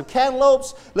size of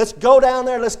cantaloupes. Let's go down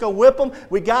there. Let's go whip them.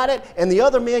 We got it. And the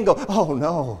other men go, oh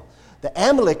no. The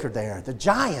Amalek are there, the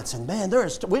giants, and man,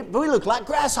 we look like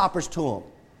grasshoppers to them.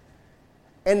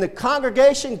 And the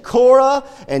congregation, Korah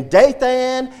and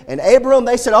Dathan and Abiram,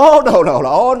 they said, oh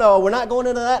no, we're not going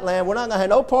into that land. We're not going to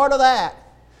have no part of that.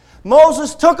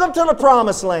 Moses took them to the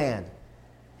promised land,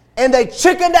 and they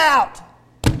chickened out.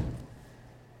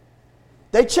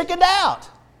 They chickened out.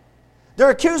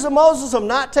 They're accusing Moses of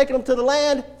not taking them to the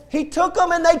land. He took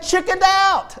them, and they chickened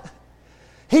out.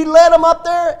 He led them up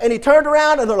there, and he turned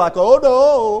around, and they're like, oh,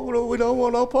 no, we don't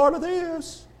want no part of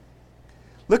this.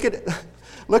 Look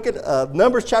at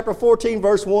Numbers chapter 14,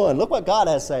 verse 1. Look what God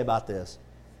has to say about this.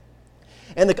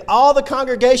 And all the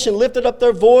congregation lifted up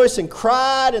their voice and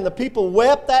cried, and the people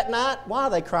wept that night. Why are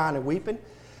they crying and weeping?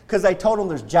 Because they told them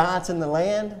there's giants in the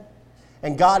land,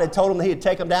 and God had told them that He'd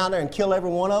take them down there and kill every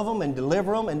one of them and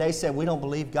deliver them, and they said, we don't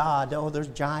believe God. No, there's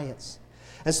giants.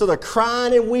 And so they're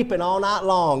crying and weeping all night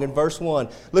long in verse 1.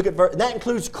 Look at that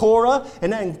includes Korah,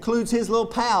 and that includes his little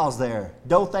pals there,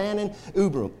 Dathan and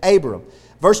Abiram.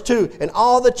 Verse 2, and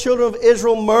all the children of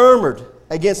Israel murmured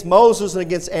against Moses and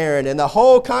against Aaron. And the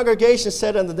whole congregation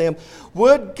said unto them,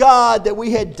 would God that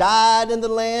we had died in the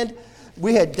land,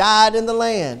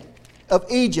 of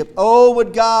Egypt. Oh,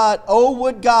 would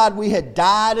God we had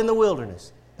died in the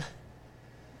wilderness.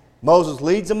 Moses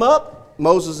leads them up.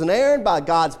 Moses and Aaron, by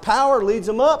God's power, leads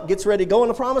them up, gets ready to go in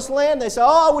the promised land. They say,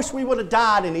 oh, I wish we would have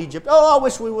died in Egypt. Oh, I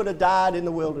wish we would have died in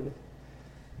the wilderness.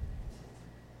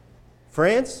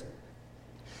 Friends,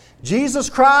 Jesus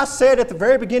Christ said at the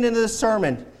very beginning of this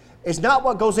sermon, it's not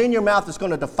what goes in your mouth that's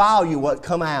going to defile you, what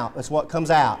come out. It's what comes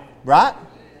out. Right?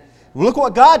 Look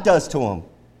what God does to them.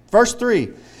 Verse 3.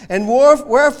 And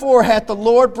wherefore hath the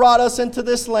Lord brought us into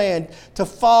this land to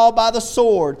fall by the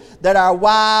sword, that our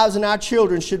wives and our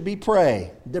children should be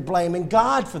prey. They're blaming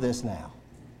God for this now.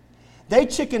 They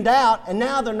chickened out, and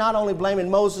now they're not only blaming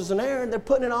Moses and Aaron, they're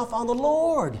putting it off on the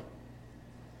Lord.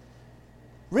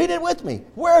 Read it with me.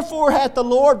 Wherefore hath the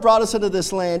Lord brought us into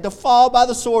this land to fall by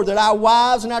the sword, that our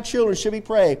wives and our children should be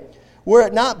prey. Were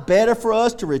it not better for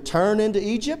us to return into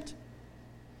Egypt?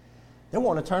 They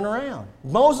want to turn around.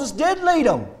 Moses did lead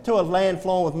them to a land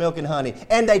flowing with milk and honey,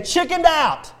 and they chickened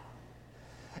out.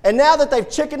 And now that they've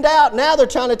chickened out, now they're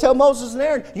trying to tell Moses and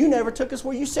Aaron, you never took us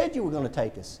where you said you were going to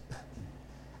take us.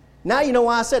 Now you know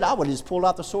why I said I would have just pulled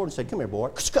out the sword and said, come here, boy.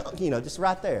 Just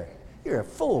right there. You're a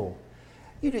fool.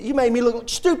 You made me look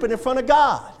stupid in front of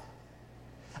God.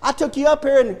 I took you up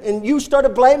here and you started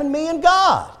blaming me and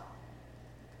God.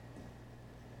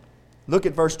 Look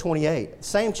at verse 28.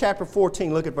 Same chapter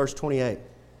 14, look at verse 28.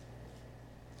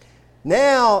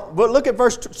 Now, but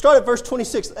start at verse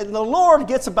 26. And the Lord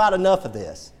gets about enough of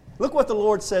this. Look what the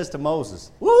Lord says to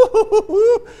Moses.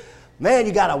 Woo-hoo-hoo-hoo. Man,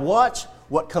 you got to watch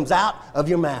what comes out of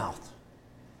your mouth.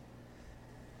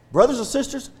 Brothers and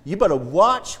sisters, you better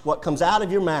watch what comes out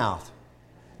of your mouth.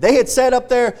 They had said up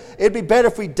there, it'd be better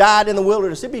if we died in the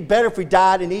wilderness. It'd be better if we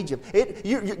died in Egypt.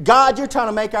 God, you're trying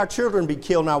to make our children be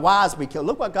killed and our wives be killed.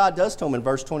 Look what God does to them in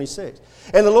verse 26.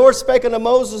 And the Lord spake unto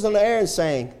Moses and to Aaron,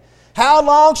 saying, how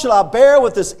long shall I bear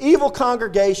with this evil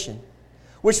congregation,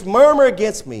 which murmur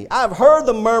against me? I have heard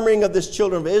the murmuring of this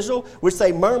children of Israel, which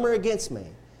they murmur against me.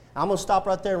 I'm going to stop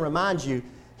right there and remind you,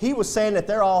 he was saying that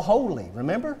they're all holy,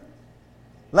 remember?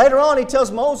 Later on, he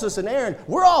tells Moses and Aaron,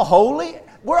 we're all holy.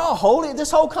 We're all holy. This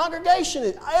whole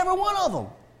congregation, every one of them.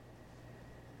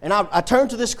 And I turned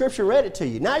to this scripture, read it to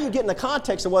you. Now you're getting the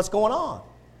context of what's going on.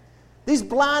 These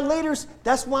blind leaders,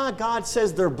 that's why God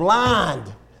says they're blind.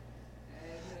 Amen.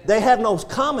 They have no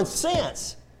common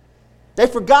sense. They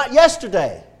forgot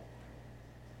yesterday.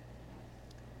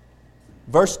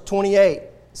 Verse 28,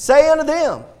 say unto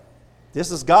them, This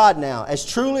is God now. As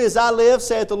truly as I live,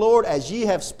 saith the Lord, as ye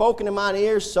have spoken in mine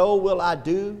ears, so will I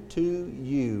do to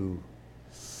you.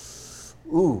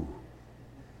 Ooh.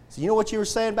 So you know what you were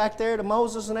saying back there to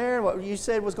Moses and Aaron? What you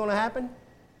said was going to happen?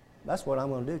 That's what I'm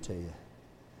going to do to you.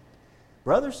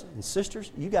 Brothers and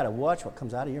sisters, you got to watch what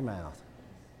comes out of your mouth.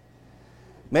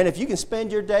 Man, if you can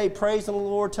spend your day praising the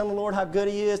Lord, telling the Lord how good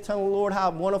He is, telling the Lord how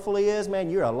wonderful He is, man,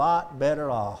 you're a lot better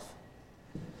off.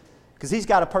 Because He's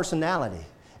got a personality.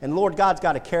 And the Lord God's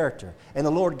got a character. And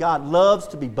the Lord God loves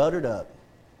to be buttered up.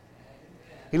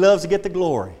 He loves to get the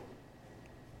glory.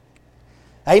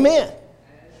 Amen.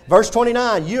 Verse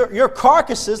 29, your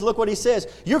carcasses, look what He says,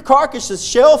 your carcasses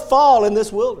shall fall in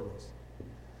this wilderness.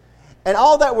 And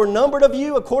all that were numbered of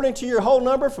you, according to your whole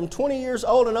number, from 20 years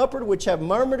old and upward, which have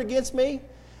murmured against me,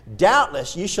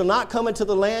 doubtless ye shall not come into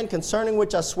the land concerning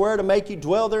which I swear to make you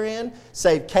dwell therein,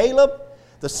 save Caleb,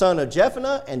 the son of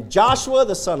Jephunneh, and Joshua,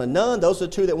 the son of Nun. Those are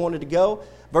the two that wanted to go.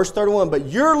 Verse 31, but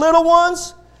your little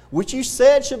ones, which you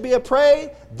said should be a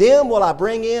prey, them will I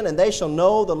bring in, and they shall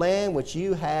know the land which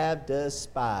you have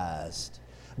despised.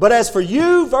 But as for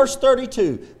you, verse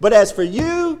 32, but as for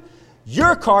you,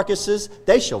 your carcasses,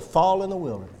 they shall fall in the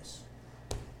wilderness.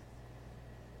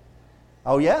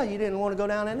 Oh yeah, you didn't want to go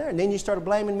down in there? And then you started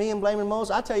blaming me and blaming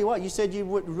Moses. I tell you what, you said you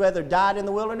would rather died in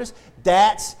the wilderness.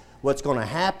 That's what's going to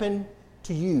happen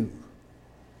to you.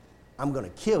 I'm going to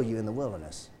kill you in the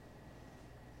wilderness.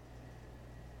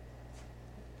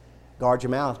 Guard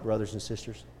your mouth, brothers and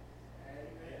sisters.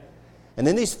 Amen. And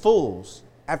then these fools,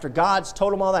 after God's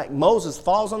told them all that, Moses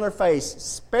falls on their face,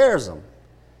 spares them.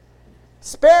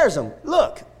 Spares them.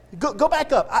 Look, go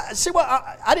back up.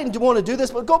 I didn't want to do this,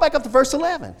 but go back up to verse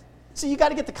 11. See, you got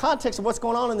to get the context of what's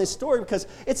going on in this story, because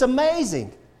it's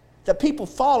amazing that people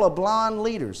follow blind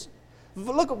leaders.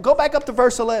 Look, go back up to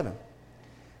verse 11.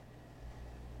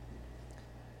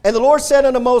 And the Lord said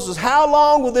unto Moses, how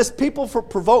long will this people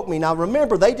provoke me? Now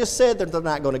remember, they just said that they're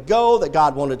not going to go, that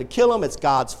God wanted to kill them. It's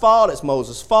God's fault. It's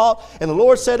Moses' fault. And the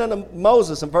Lord said unto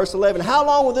Moses in verse 11, how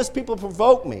long will this people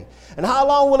provoke me? And how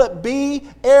long will it be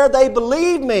ere they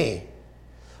believe me?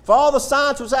 For all the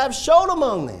signs which I have showed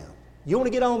among them. You want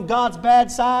to get on God's bad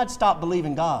side? Stop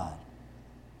believing God.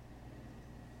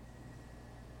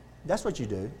 That's what you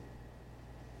do.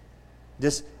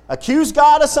 Just accuse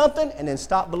God of something and then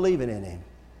stop believing in Him.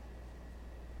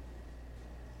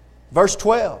 Verse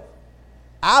 12,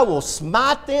 I will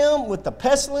smite them with the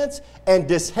pestilence and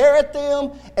disinherit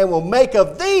them, and will make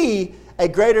of thee a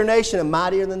greater nation and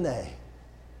mightier than they.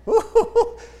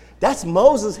 That's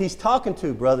Moses He's talking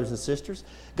to, brothers and sisters.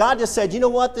 God just said, you know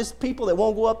what, this people that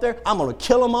won't go up there, I'm going to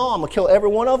kill them all. I'm going to kill every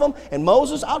one of them. And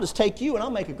Moses, I'll just take you and I'll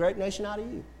make a great nation out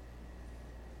of you.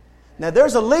 Now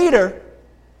there's a leader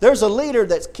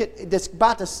that's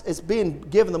about to, is being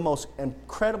given the most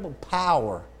incredible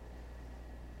power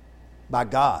by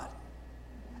God.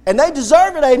 And they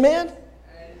deserve it, amen? Amen.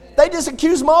 They just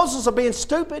accuse Moses of being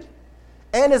stupid,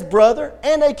 and his brother,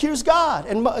 and they accuse God.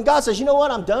 And God says, you know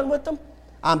what, I'm done with them.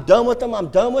 I'm done with them. I'm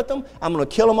done with them. I'm going to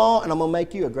kill them all, and I'm going to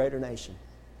make you a greater nation.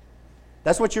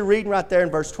 That's what you're reading right there in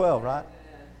verse 12, right?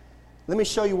 Let me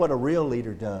show you what a real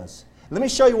leader does. Let me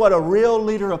show you what a real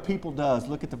leader of people does.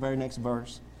 Look at the very next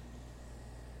verse.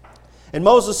 And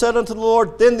Moses said unto the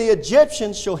Lord, then the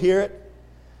Egyptians shall hear it,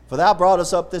 for thou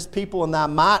broughtest up this people in thy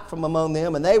might from among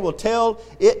them, and they will tell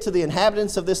it to the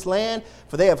inhabitants of this land,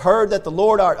 for they have heard that the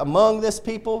Lord art among this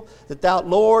people, that thou,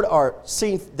 Lord, art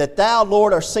seen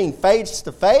face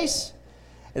to face,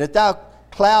 and that thou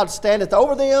cloud standeth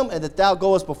over them, and that thou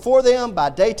goest before them by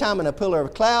daytime in a pillar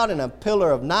of cloud and a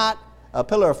pillar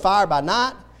of fire by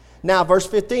night. Now, verse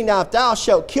 15, now if thou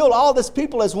shalt kill all this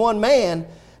people as one man,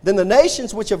 then the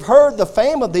nations which have heard the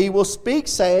fame of thee will speak,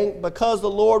 saying, because the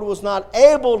Lord was not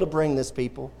able to bring this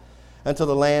people unto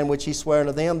the land which He sware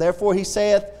unto them, therefore He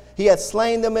saith, He hath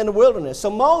slain them in the wilderness.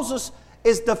 So Moses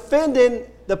is defending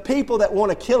the people that want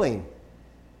to kill him.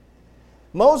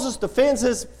 Moses defends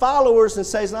his followers and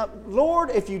says, now,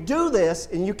 Lord, if you do this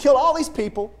and you kill all these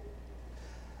people,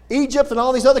 Egypt and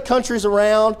all these other countries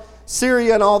around,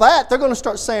 Syria and all that, they're going to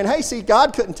start saying, hey, see,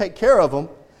 God couldn't take care of them.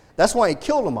 That's why He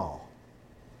killed them all.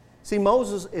 See,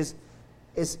 Moses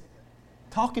is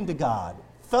talking to God,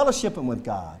 fellowshipping with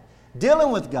God,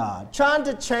 dealing with God, trying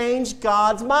to change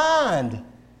God's mind.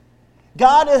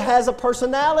 God has a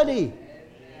personality.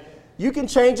 You can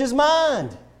change His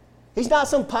mind. He's not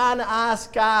some pie in the eye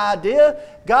sky idea.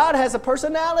 God has a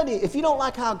personality. If you don't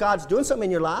like how God's doing something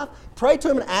in your life, pray to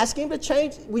Him and ask Him to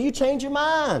change. Will you change your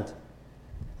mind?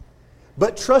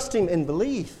 But trust Him in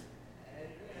belief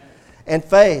and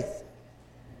faith.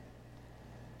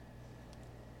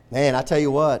 Man, I tell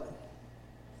you what,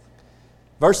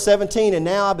 Verse 17, and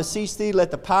now I beseech thee,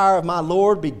 let the power of my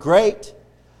Lord be great,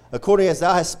 according as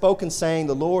thou hast spoken, saying,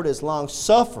 the Lord is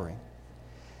long-suffering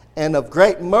and of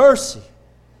great mercy,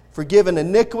 forgiving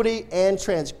iniquity and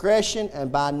transgression,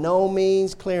 and by no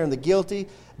means clearing the guilty,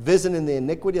 visiting the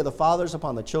iniquity of the fathers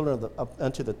upon the children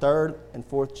unto the third and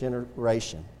fourth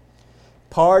generation.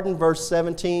 Pardon, verse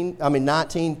 19,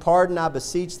 pardon, I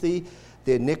beseech thee,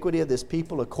 the iniquity of this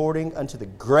people according unto the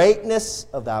greatness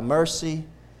of thy mercy,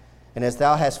 and as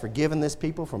thou hast forgiven this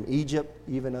people from Egypt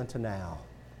even unto now.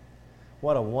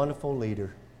 What a wonderful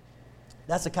leader.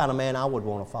 That's the kind of man I would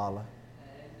want to follow.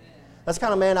 That's the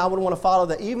kind of man I would want to follow,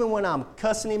 that even when I'm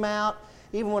cussing him out,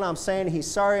 even when I'm saying he's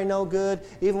sorry, no good,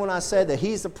 even when I said that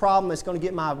he's the problem that's going to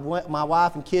get my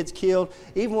wife and kids killed,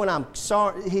 even when I'm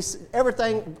sorry,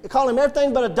 call him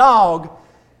everything but a dog,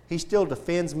 he still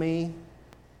defends me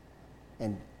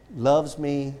and loves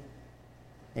me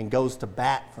and goes to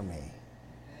bat for me.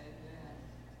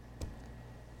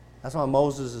 That's why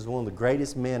Moses is one of the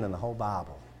greatest men in the whole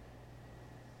Bible.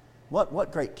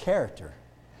 What great character.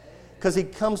 Because he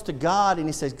comes to God and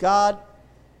he says, God,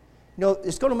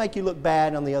 it's going to make you look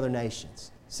bad on the other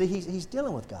nations. See, he's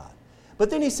dealing with God.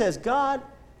 But then he says, God,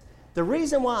 the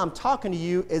reason why I'm talking to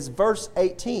you is verse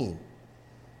 18.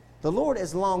 The Lord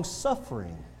is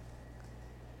long-suffering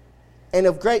and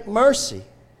of great mercy,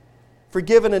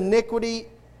 forgiving iniquity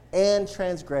and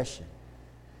transgression.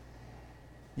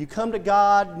 You come to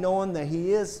God knowing that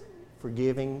He is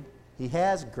forgiving, He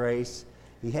has grace,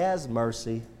 He has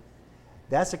mercy.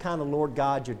 That's the kind of Lord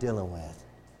God you're dealing with.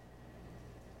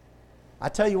 I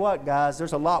tell you what, guys,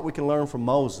 there's a lot we can learn from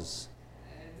Moses.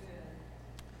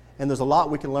 And there's a lot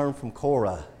we can learn from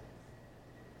Korah.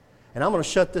 And I'm going to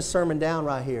shut this sermon down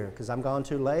right here because I'm gone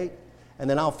too late. And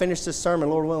then I'll finish this sermon.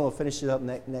 Lord willing, we'll finish it up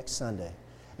next Sunday.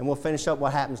 And we'll finish up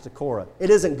what happens to Korah. It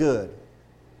isn't good.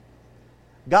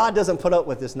 God doesn't put up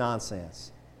with this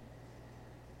nonsense.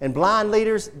 And blind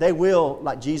leaders, they will,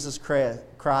 like Jesus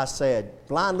Christ said,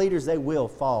 blind leaders, they will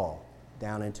fall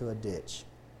down into a ditch.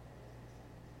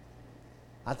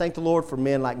 I thank the Lord for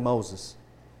men like Moses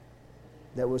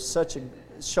that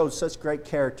showed such great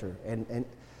character and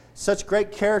such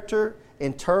great character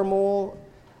in turmoil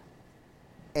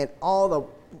and all the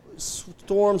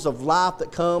storms of life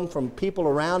that come from people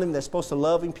around him. They're supposed to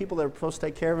love him, people that are supposed to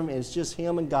take care of him, and it's just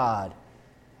him and God.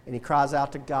 And he cries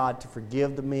out to God to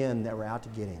forgive the men that were out to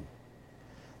get him.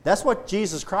 That's what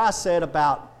Jesus Christ said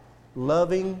about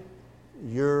loving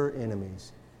your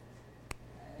enemies.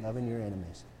 Loving your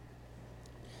enemies.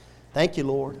 Thank you,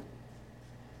 Lord.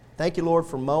 Thank you, Lord,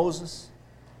 for Moses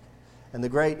and the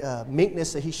great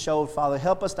meekness that he showed, Father.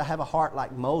 Help us to have a heart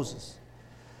like Moses.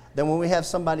 That when we have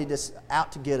somebody that's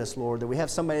out to get us, Lord, that we have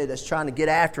somebody that's trying to get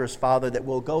after us, Father, that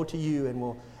we'll go to you and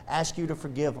we'll ask you to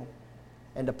forgive them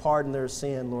and to pardon their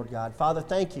sin, Lord God. Father,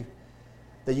 thank you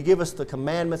that you give us the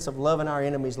commandments of loving our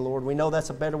enemies, Lord. We know that's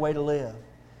a better way to live.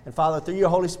 And Father, through your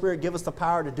Holy Spirit, give us the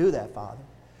power to do that, Father.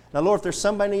 Now, Lord, if there's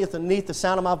somebody underneath the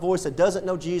sound of my voice that doesn't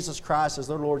know Jesus Christ as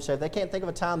their Lord and Savior, they can't think of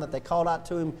a time that they called out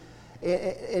to Him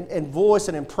in voice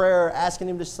and in prayer, asking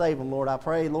Him to save them, Lord, I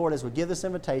pray, Lord, as we give this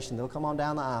invitation, they'll come on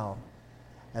down the aisle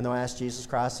and they'll ask Jesus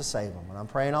Christ to save them. And I'm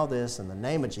praying all this in the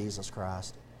name of Jesus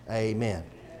Christ. Amen.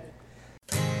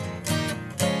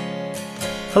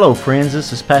 Hello, friends.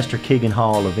 This is Pastor Keegan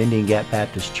Hall of Indian Gap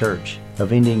Baptist Church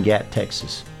of Indian Gap,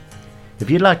 Texas. If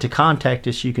you'd like to contact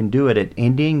us, you can do it at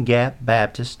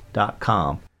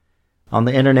IndianGapBaptist.com. On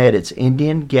the internet, it's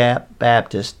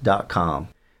IndianGapBaptist.com.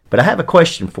 But I have a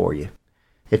question for you.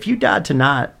 If you died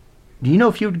tonight, do you know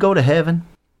if you would go to heaven?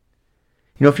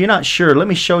 You know, if you're not sure, let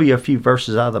me show you a few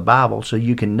verses out of the Bible so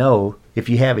you can know if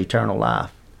you have eternal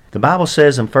life. The Bible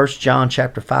says in 1 John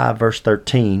chapter 5, verse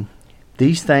 13,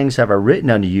 "These things have I written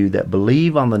unto you that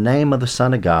believe on the name of the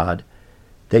Son of God,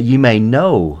 that you may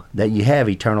know that you have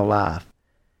eternal life,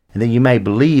 and that you may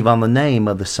believe on the name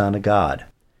of the Son of God."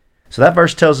 So that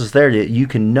verse tells us there that you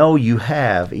can know you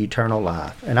have eternal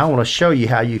life. And I want to show you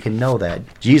how you can know that.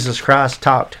 Jesus Christ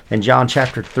talked in John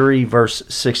chapter 3, verse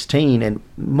 16, and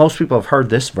most people have heard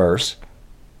this verse.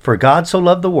 "For God so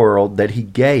loved the world that He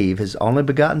gave His only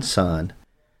begotten Son,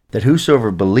 that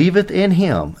whosoever believeth in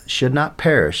Him should not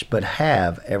perish, but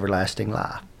have everlasting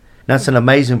life." That's an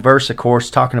amazing verse, of course,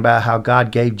 talking about how God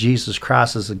gave Jesus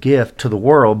Christ as a gift to the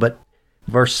world. But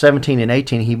verse 17 and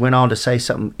 18, he went on to say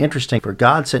something interesting. "For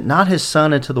God sent not His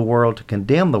Son into the world to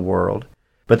condemn the world,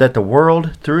 but that the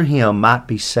world through Him might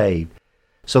be saved."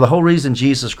 So the whole reason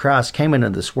Jesus Christ came into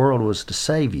this world was to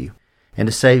save you, and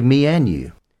to save me and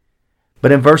you.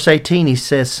 But in verse 18, he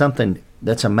says something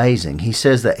that's amazing. He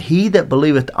says that he that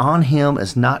believeth on Him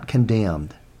is not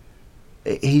condemned.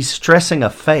 he's stressing a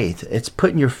faith. It's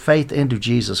putting your faith into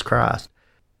Jesus Christ.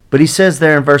 But he says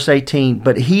there in verse 18,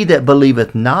 but he that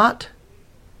believeth not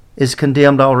is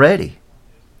condemned already,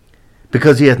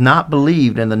 because he hath not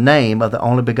believed in the name of the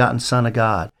only begotten Son of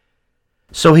God.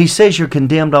 So he says you're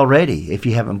condemned already if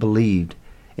you haven't believed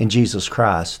in Jesus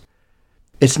Christ.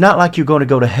 It's not like you're going to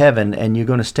go to heaven and you're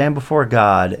going to stand before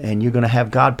God and you're going to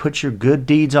have God put your good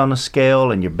deeds on the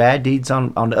scale and your bad deeds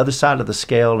on the other side of the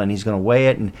scale, and he's going to weigh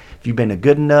it. And if you've been a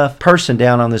good enough person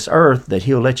down on this earth, that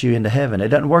he'll let you into heaven. It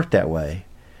doesn't work that way.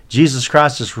 Jesus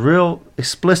Christ is real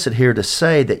explicit here to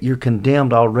say that you're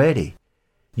condemned already.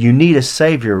 You need a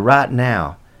Savior right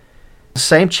now.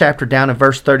 Same chapter down in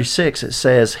verse 36, it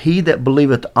says, he that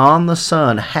believeth on the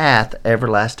Son hath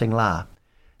everlasting life.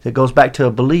 It goes back to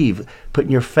a believe,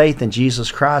 putting your faith in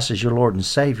Jesus Christ as your Lord and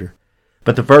Savior.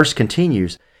 But the verse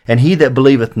continues, and he that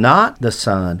believeth not the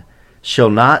Son shall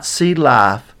not see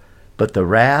life, but the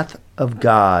wrath of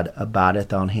God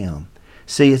abideth on him.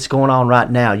 See, it's going on right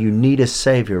now. You need a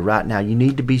Savior right now. You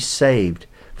need to be saved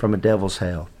from a devil's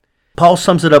hell. Paul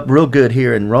sums it up real good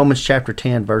here in Romans chapter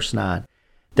 10, verse 9,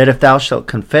 that if thou shalt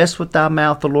confess with thy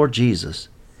mouth the Lord Jesus,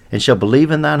 and shalt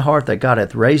believe in thine heart that God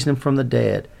hath raised him from the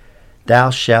dead, thou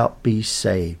shalt be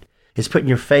saved. It's putting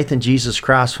your faith in Jesus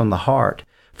Christ from the heart.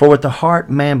 For with the heart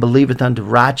man believeth unto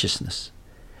righteousness,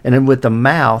 and then with the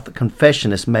mouth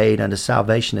confession is made unto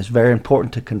salvation. It's very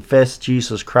important to confess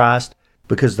Jesus Christ,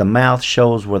 because the mouth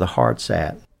shows where the heart's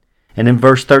at. And in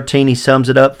verse 13 he sums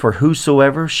it up, for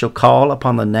whosoever shall call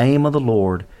upon the name of the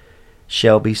Lord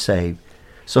shall be saved.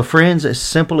 So friends, as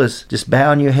simple as just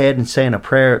bowing your head and saying a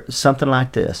prayer, something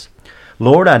like this.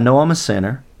 Lord, I know I'm a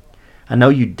sinner. I know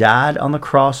you died on the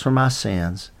cross for my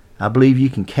sins. I believe you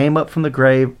came up from the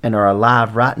grave and are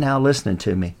alive right now listening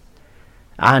to me.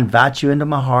 I invite you into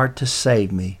my heart to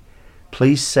save me.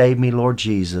 Please save me, Lord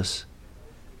Jesus.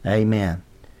 Amen.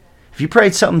 If you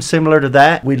prayed something similar to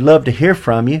that, we'd love to hear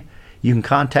from you. You can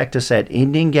contact us at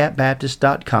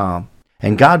IndianGapBaptist.com.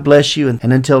 And God bless you,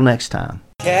 and until next time.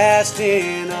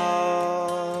 Casting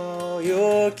all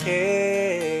your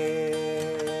care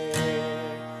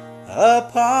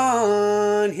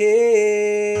upon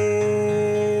him.